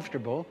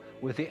uncomfortable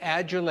with the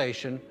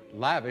adulation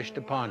lavished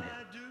upon him.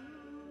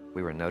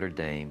 We were in Notre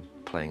Dame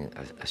playing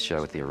a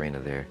show at the arena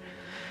there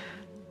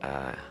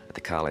at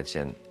the college,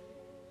 and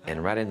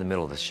right in the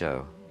middle of the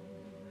show,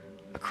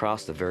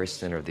 across the very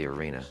center of the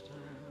arena,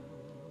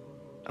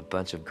 a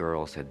bunch of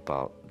girls had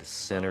bought the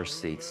center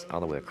seats all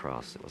the way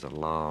across. It was a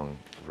long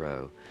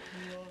row.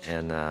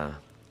 And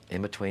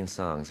in between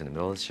songs, in the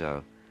middle of the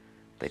show,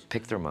 they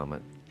picked their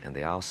moment and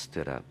they all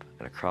stood up.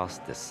 And across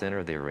the center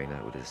of the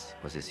arena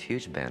was this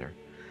huge banner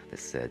that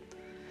said,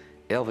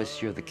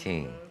 "Elvis, you're the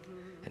king."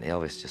 And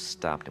Elvis just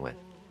stopped and went,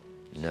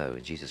 "No,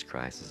 Jesus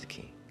Christ is the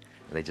king."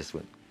 And they just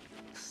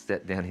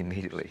sat down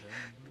immediately,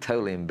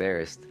 totally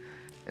embarrassed.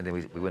 And then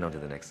we went on to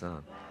the next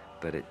song.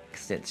 But it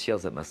sent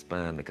chills up my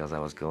spine because I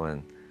was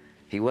going,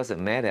 he wasn't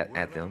mad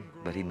at them,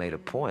 but he made a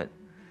point.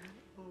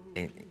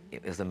 And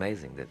it was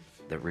amazing that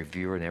the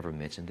reviewer never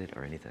mentioned it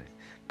or anything.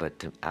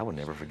 But I will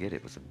never forget it.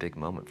 It was a big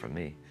moment for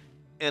me.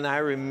 And I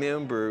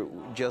remember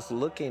just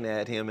looking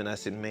at him and I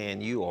said,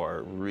 "Man, you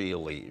are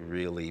really,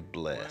 really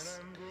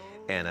blessed."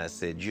 And I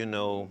said, "You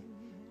know,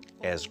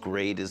 as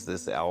great as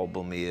this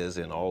album is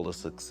and all the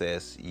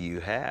success you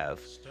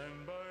have,"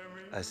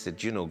 I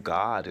said, "You know,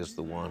 God is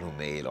the one who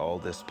made all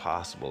this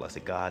possible." I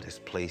said, "God has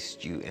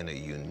placed you in a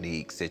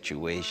unique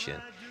situation."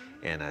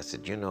 And I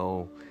said, "You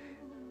know,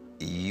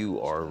 you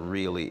are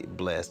really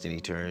blessed." And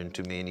he turned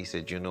to me and he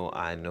said, "You know,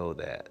 I know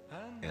that.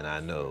 And I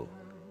know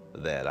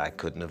that I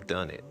couldn't have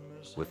done it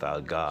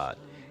without God."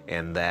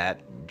 And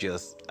that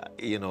just,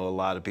 you know, a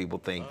lot of people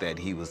think that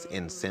he was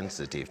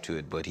insensitive to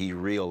it, but he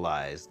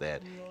realized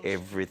that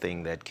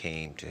everything that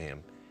came to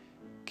him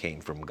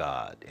came from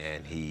God,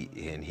 and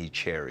he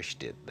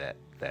cherished it that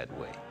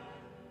way.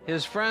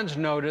 His friends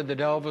noted that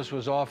Elvis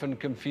was often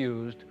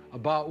confused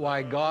about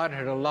why God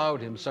had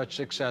allowed him such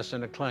success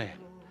and acclaim.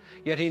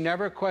 Yet he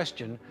never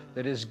questioned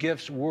that his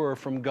gifts were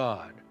from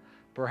God.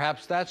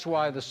 Perhaps that's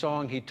why the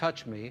song "He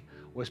Touched Me"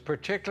 was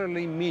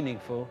particularly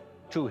meaningful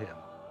to him.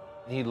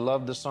 He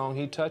loved the song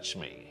 "He Touched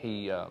Me."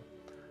 He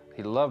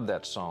loved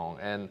that song,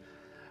 and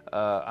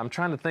I'm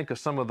trying to think of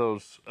some of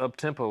those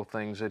up-tempo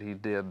things that he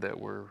did that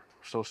were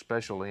so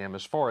special to him.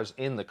 As far as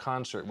in the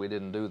concert, we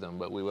didn't do them,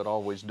 but we would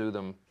always do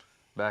them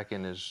back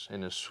in his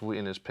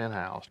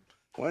penthouse.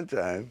 One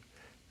time,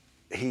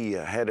 he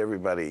had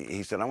everybody.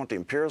 He said, "I want the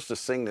Imperials to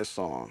sing this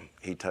song,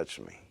 He Touched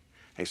Me."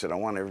 He said, "I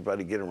want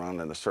everybody to get around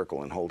in a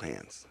circle and hold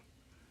hands."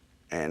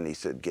 And he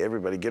said,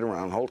 "Everybody get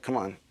around, hold, come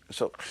on."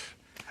 So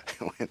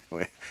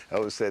when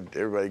Elvis said,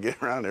 "Everybody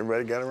get around,"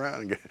 everybody got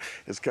around.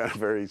 It's kind of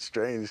very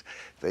strange.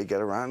 They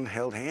got around and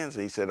held hands.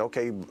 And he said,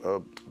 "Okay,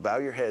 bow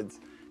your heads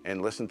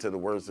and listen to the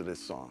words of this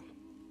song."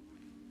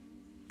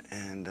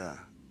 And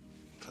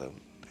so,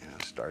 you know,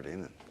 start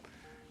in and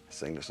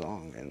sing the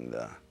song. And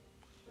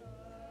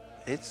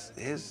it's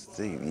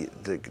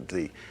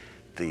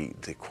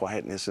the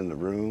quietness in the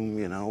room,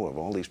 you know, of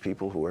all these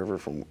people, whoever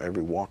from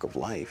every walk of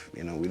life.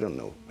 You know, we don't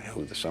know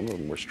who. Some of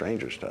them were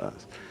strangers to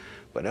us.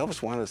 But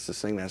Elvis wanted us to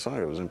sing that song.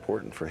 It was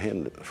important for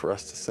him, for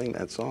us to sing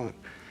that song.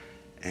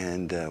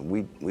 And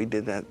we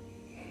did that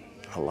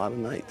a lot of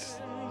nights.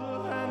 The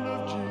hand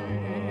of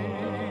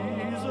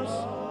Jesus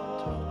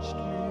touched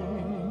me,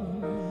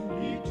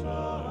 he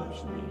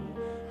touched me,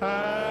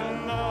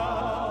 and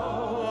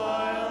now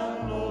I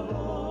am no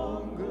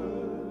longer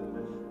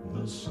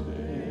the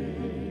same.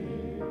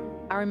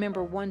 I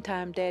remember one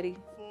time Daddy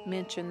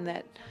mentioned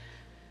that,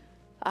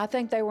 I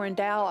think they were in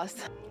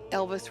Dallas.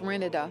 Elvis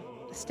rented a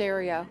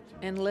stereo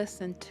and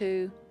listened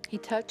to He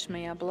Touched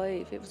Me, I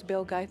believe. It was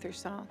Bill Gaither's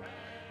song.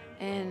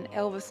 And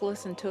Elvis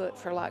listened to it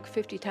for like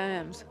 50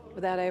 times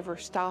without ever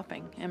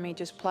stopping. I mean,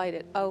 just played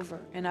it over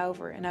and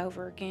over and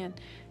over again.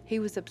 He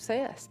was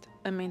obsessed.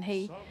 I mean,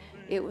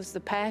 it was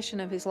the passion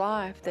of his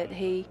life that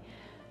he,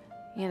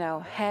 you know,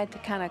 had to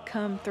kind of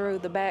come through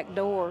the back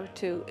door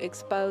to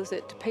expose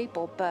it to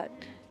people, but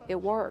it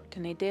worked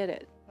and he did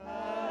it.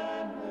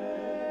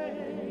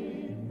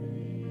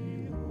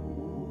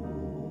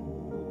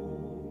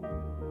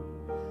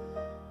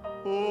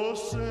 Oh,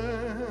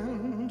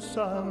 since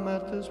I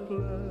met this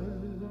blessed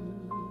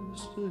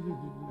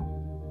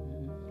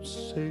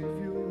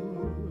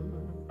Savior.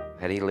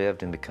 Had he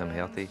lived and become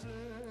healthy,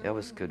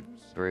 Elvis could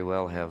very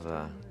well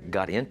have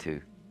got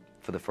into,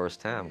 for the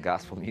first time,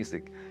 gospel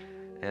music.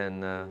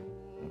 And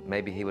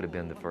maybe he would have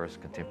been the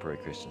first contemporary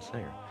Christian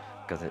singer.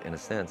 Because in a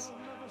sense,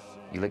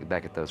 you look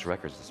back at those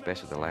records,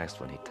 especially the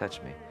last one, He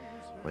Touched Me,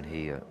 when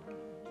he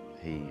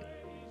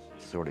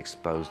sort of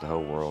exposed the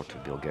whole world to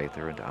Bill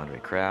Gaither and to Andre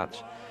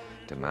Crouch,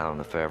 to Mile and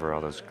Lefevre,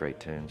 all those great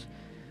tunes.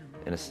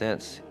 In a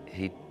sense,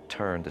 he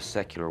turned the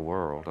secular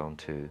world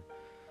onto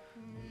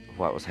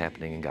what was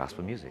happening in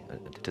gospel music.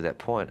 To that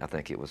point, I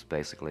think it was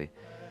basically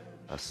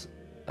a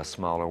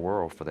smaller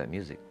world for that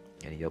music,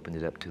 and he opened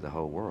it up to the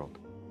whole world.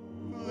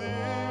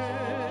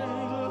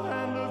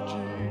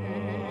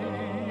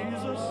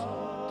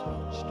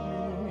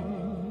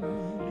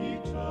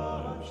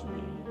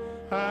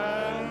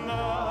 And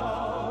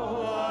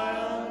now I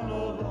am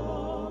no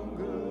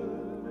longer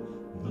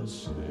the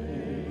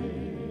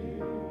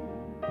same.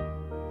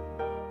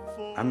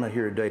 I'm not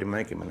here today to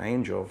make him an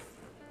angel.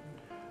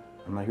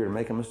 I'm not here to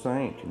make him a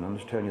saint. You know, I'm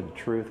just telling you the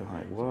truth of how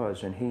it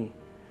was.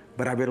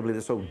 But I really believe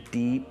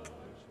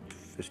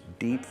this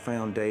deep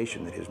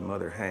foundation that his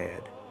mother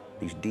had,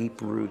 these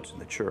deep roots in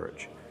the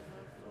church,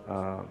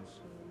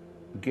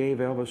 gave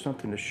Elvis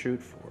something to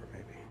shoot for,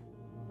 maybe.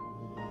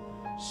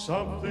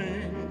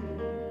 Something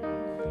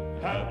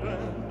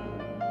happened,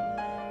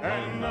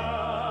 and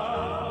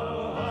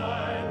now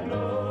I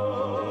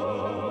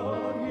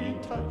know he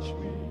touched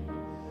me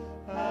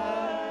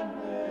and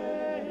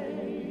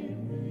made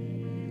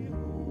me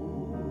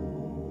whole.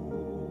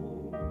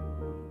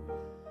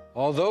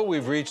 Although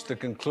we've reached the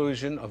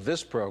conclusion of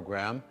this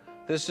program,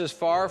 this is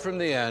far from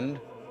the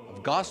end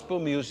of gospel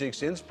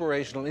music's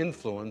inspirational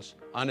influence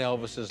on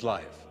Elvis's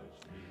life.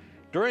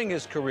 During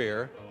his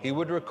career, he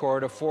would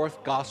record a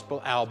fourth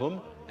gospel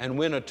album and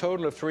win a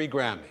total of 3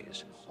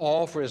 Grammys,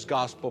 all for his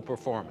gospel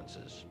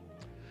performances.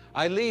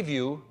 I leave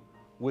you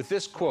with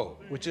this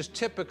quote, which is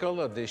typical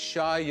of this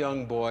shy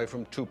young boy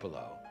from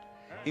Tupelo.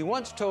 He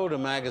once told a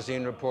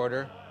magazine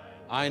reporter,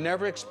 "I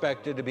never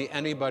expected to be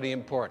anybody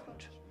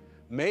important.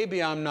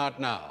 Maybe I'm not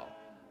now,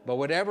 but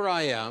whatever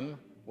I am,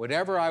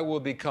 whatever I will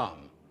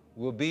become,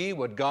 will be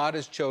what God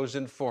has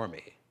chosen for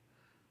me.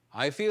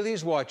 I feel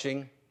He's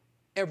watching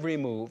every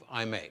move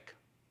I make."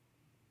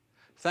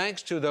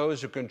 Thanks to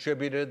those who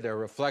contributed their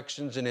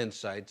reflections and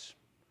insights,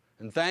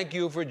 and thank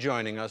you for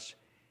joining us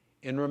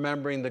in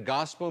remembering the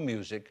gospel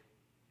music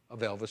of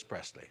Elvis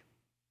Presley.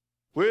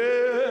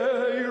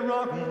 Well, you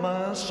rock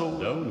my soul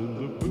down in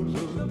the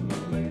bosom.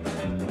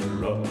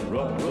 Rock,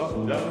 rock, rock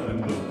down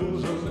in the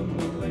bosom.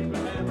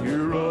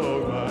 You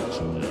rock my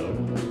soul down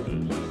in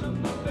the bosom.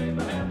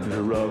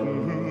 You rock,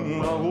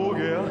 oh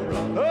yeah.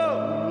 Oh,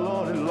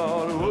 Lordy,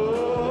 Lordy,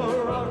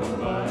 oh, rock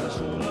my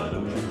soul.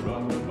 Don't you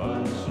rock my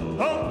soul.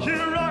 Don't you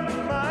rock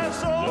my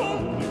soul.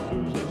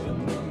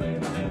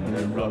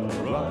 Rock,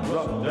 rock,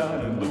 rock down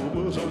in the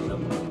bosom.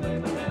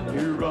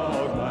 You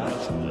rock my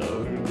soul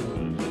down in the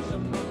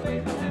bosom.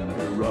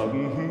 You rock,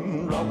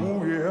 rock,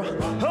 oh yeah.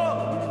 Oh,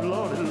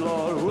 Lordy,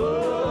 Lord,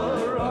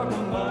 oh, rock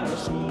my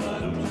soul.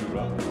 Don't you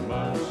rock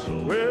my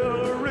soul. Well,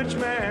 a rich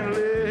man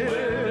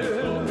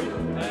lived.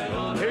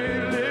 He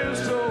lived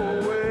so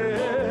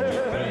well.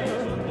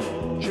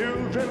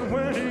 Children,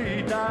 when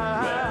he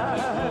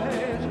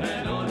died,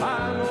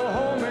 I go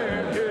home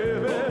in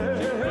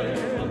heaven.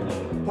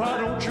 Why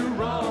don't you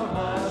rock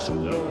my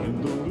soul down in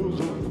the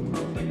bosom?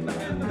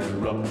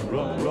 Rock,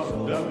 rock, rock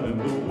down in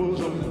the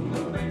bosom.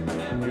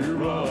 You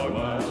rock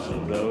my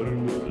soul down in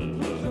the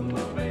bosom.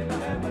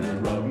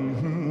 Rock,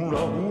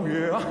 rock, oh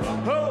yeah.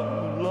 Oh,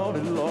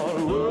 Lordy, Lord,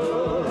 oh,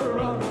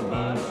 rock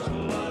my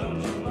soul.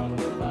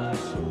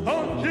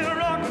 Don't you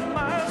rock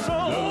my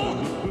soul?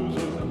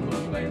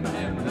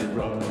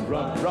 Rock,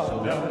 rock, rock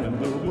down in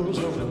the bosom.